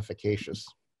is efficacious.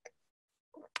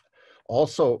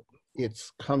 Also,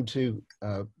 it's come to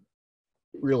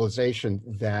realization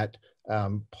that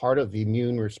part of the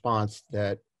immune response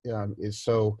that is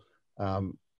so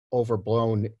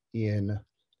overblown in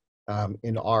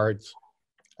ARDS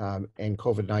and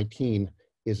COVID-19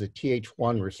 is a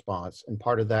Th1 response, and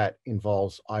part of that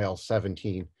involves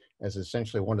IL-17 as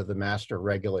essentially one of the master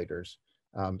regulators.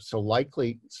 So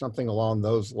likely something along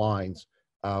those lines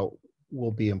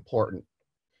will be important.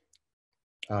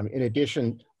 In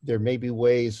addition, there may be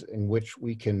ways in which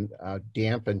we can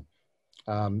dampen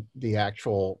the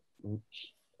actual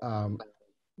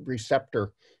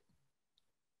receptor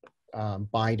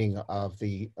binding of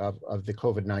the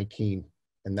COVID-19,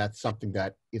 and that's something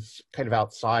that is kind of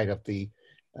outside of the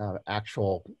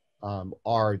actual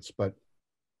ARDS, but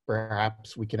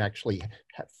perhaps we can actually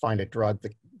find a drug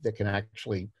that can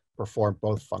actually perform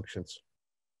both functions.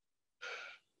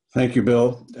 Thank you,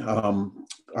 Bill.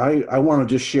 I want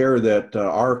to just share that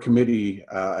our committee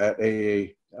at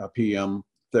AAPM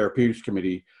Therapeutics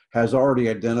Committee has already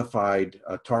identified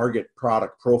target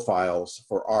product profiles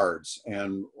for ARDS,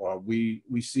 and we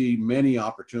see many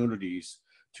opportunities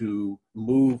to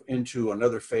move into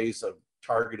another phase of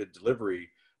targeted delivery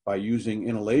by using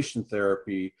inhalation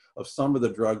therapy of some of the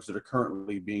drugs that are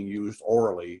currently being used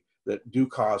orally that do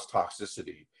cause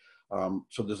toxicity.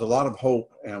 So there's a lot of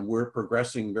hope, and we're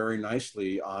progressing very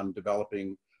nicely on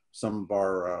developing some of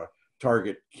our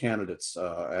target candidates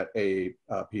at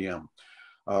AAPM.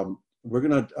 We're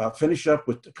going to finish up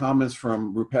with the comments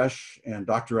from Rupesh and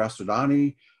Dr.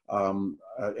 Asudani.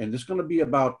 And this is going to be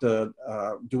about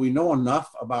do we know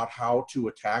enough about how to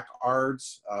attack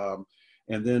ARDS?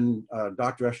 And then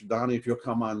Dr. Asudani, if you'll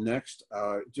come on next,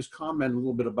 just comment a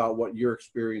little bit about what your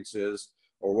experience is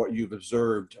or what you've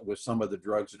observed with some of the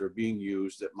drugs that are being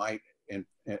used that might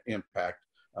impact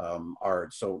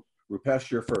ARDS. So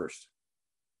Rupesh, you're first.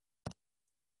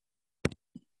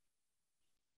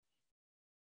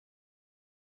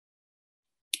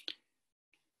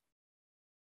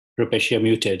 Rupesh, you're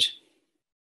muted.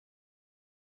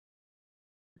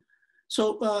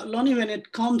 So, Lonnie, when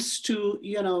it comes to,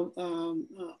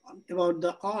 about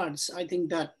the ARDS, I think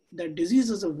that the disease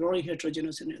is a very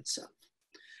heterogeneous in itself.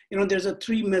 There's a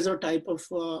three major type of,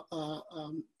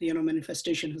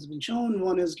 manifestation has been shown.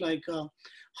 One is like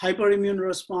hyperimmune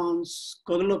response,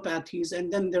 coagulopathies,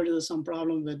 and then there is some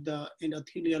problem with the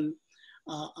endothelial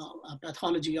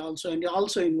pathology also, and it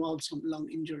also involves some lung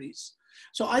injuries.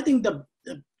 So I think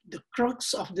the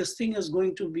crux of this thing is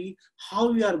going to be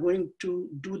how we are going to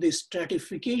do the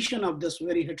stratification of this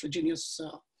very heterogeneous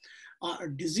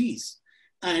disease.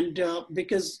 And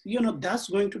because, that's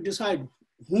going to decide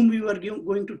whom we were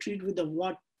going to treat with the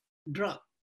what drug.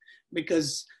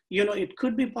 Because, it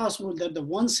could be possible that the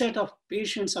one set of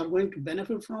patients are going to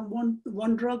benefit from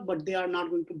one drug, but they are not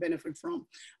going to benefit from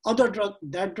other drug.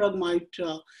 That drug might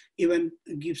even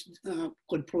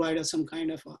could provide us some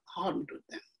kind of harm to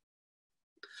them.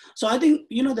 So I think,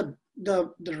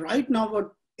 the right now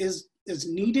what is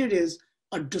needed is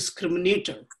a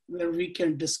discriminator where we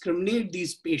can discriminate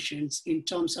these patients in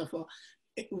terms of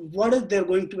what is they're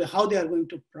going to, how they are going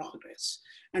to progress.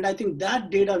 And I think that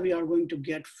data we are going to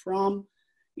get from,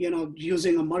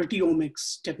 using a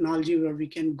multi-omics technology where we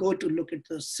can go to look at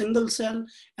the single cell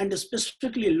and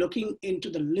specifically looking into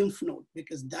the lymph node,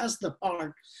 because that's the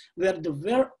part where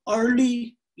the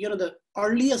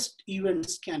earliest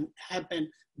events can happen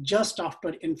just after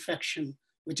infection,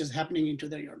 which is happening into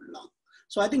your lung.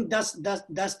 So I think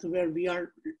that's where we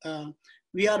are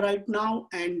right now,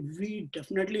 and we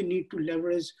definitely need to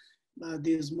leverage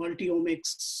this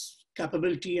multi-omics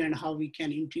capability and how we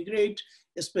can integrate,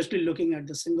 especially looking at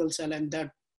the single cell, and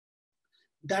that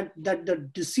the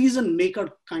decision maker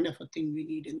kind of a thing we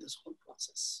need in this whole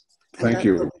process. And Thank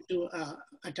you. To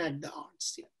attack the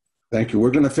ARDS. Yeah. Thank you.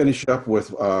 We're going to finish up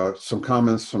with some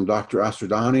comments from Dr.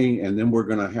 Asudani, and then we're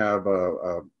going to have,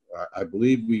 I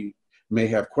believe we may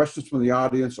have questions from the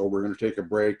audience, or we're going to take a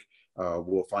break.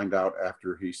 We'll find out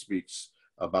after he speaks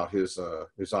about his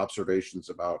observations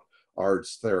about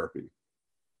ARDS therapy.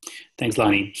 Thanks,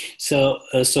 Lonnie. So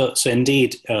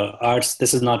indeed, ARDS,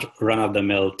 this is not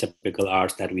run-of-the-mill typical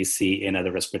ARDS that we see in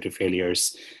other respiratory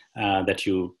failures, that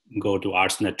you go to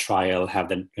ARDS in a trial, have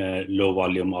the low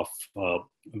volume of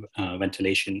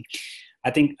ventilation.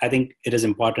 I think it is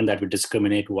important that we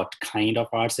discriminate what kind of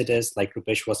ARDS it is. Like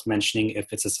Rupesh was mentioning,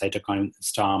 if it's a cytokine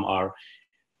storm or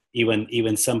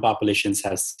even some populations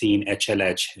have seen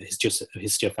HLH,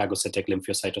 histophagocytic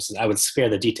lymphocytosis. I will spare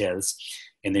the details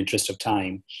in the interest of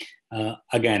time.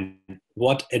 Again,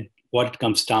 what it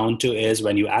comes down to is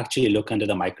when you actually look under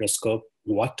the microscope,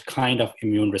 what kind of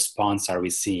immune response are we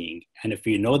seeing? And if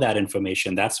you know that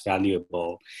information, that's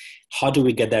valuable. How do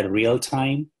we get that real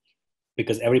time?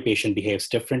 Because every patient behaves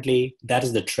differently. That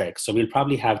is the trick. So we'll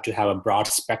probably have to have a broad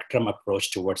spectrum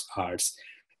approach towards ARDS.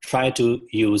 Try to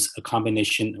use a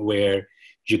combination where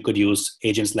you could use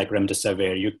agents like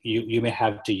remdesivir. You may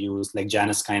have to use like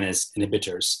Janus kinase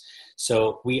inhibitors.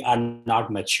 So we are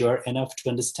not mature enough to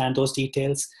understand those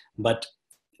details, but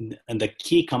and the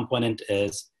key component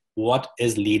is what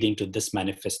is leading to this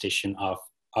manifestation of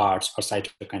ARDS or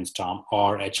cytokine storm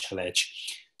or HLH.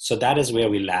 So that is where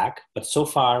we lack. But so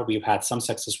far, we've had some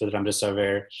success with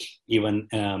remdesivir. Even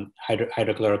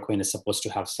hydrochloroquine is supposed to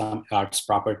have some ARDS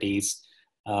properties.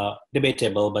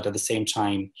 Debatable, but at the same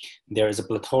time, there is a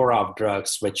plethora of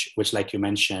drugs which like you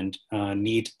mentioned,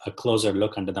 need a closer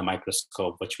look under the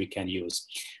microscope, which we can use.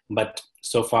 But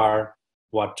so far,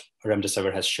 what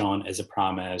remdesivir has shown is a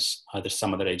promise.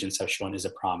 Some other agents have shown is a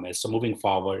promise. So moving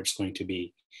forward, it's going to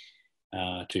be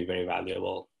very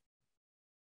valuable.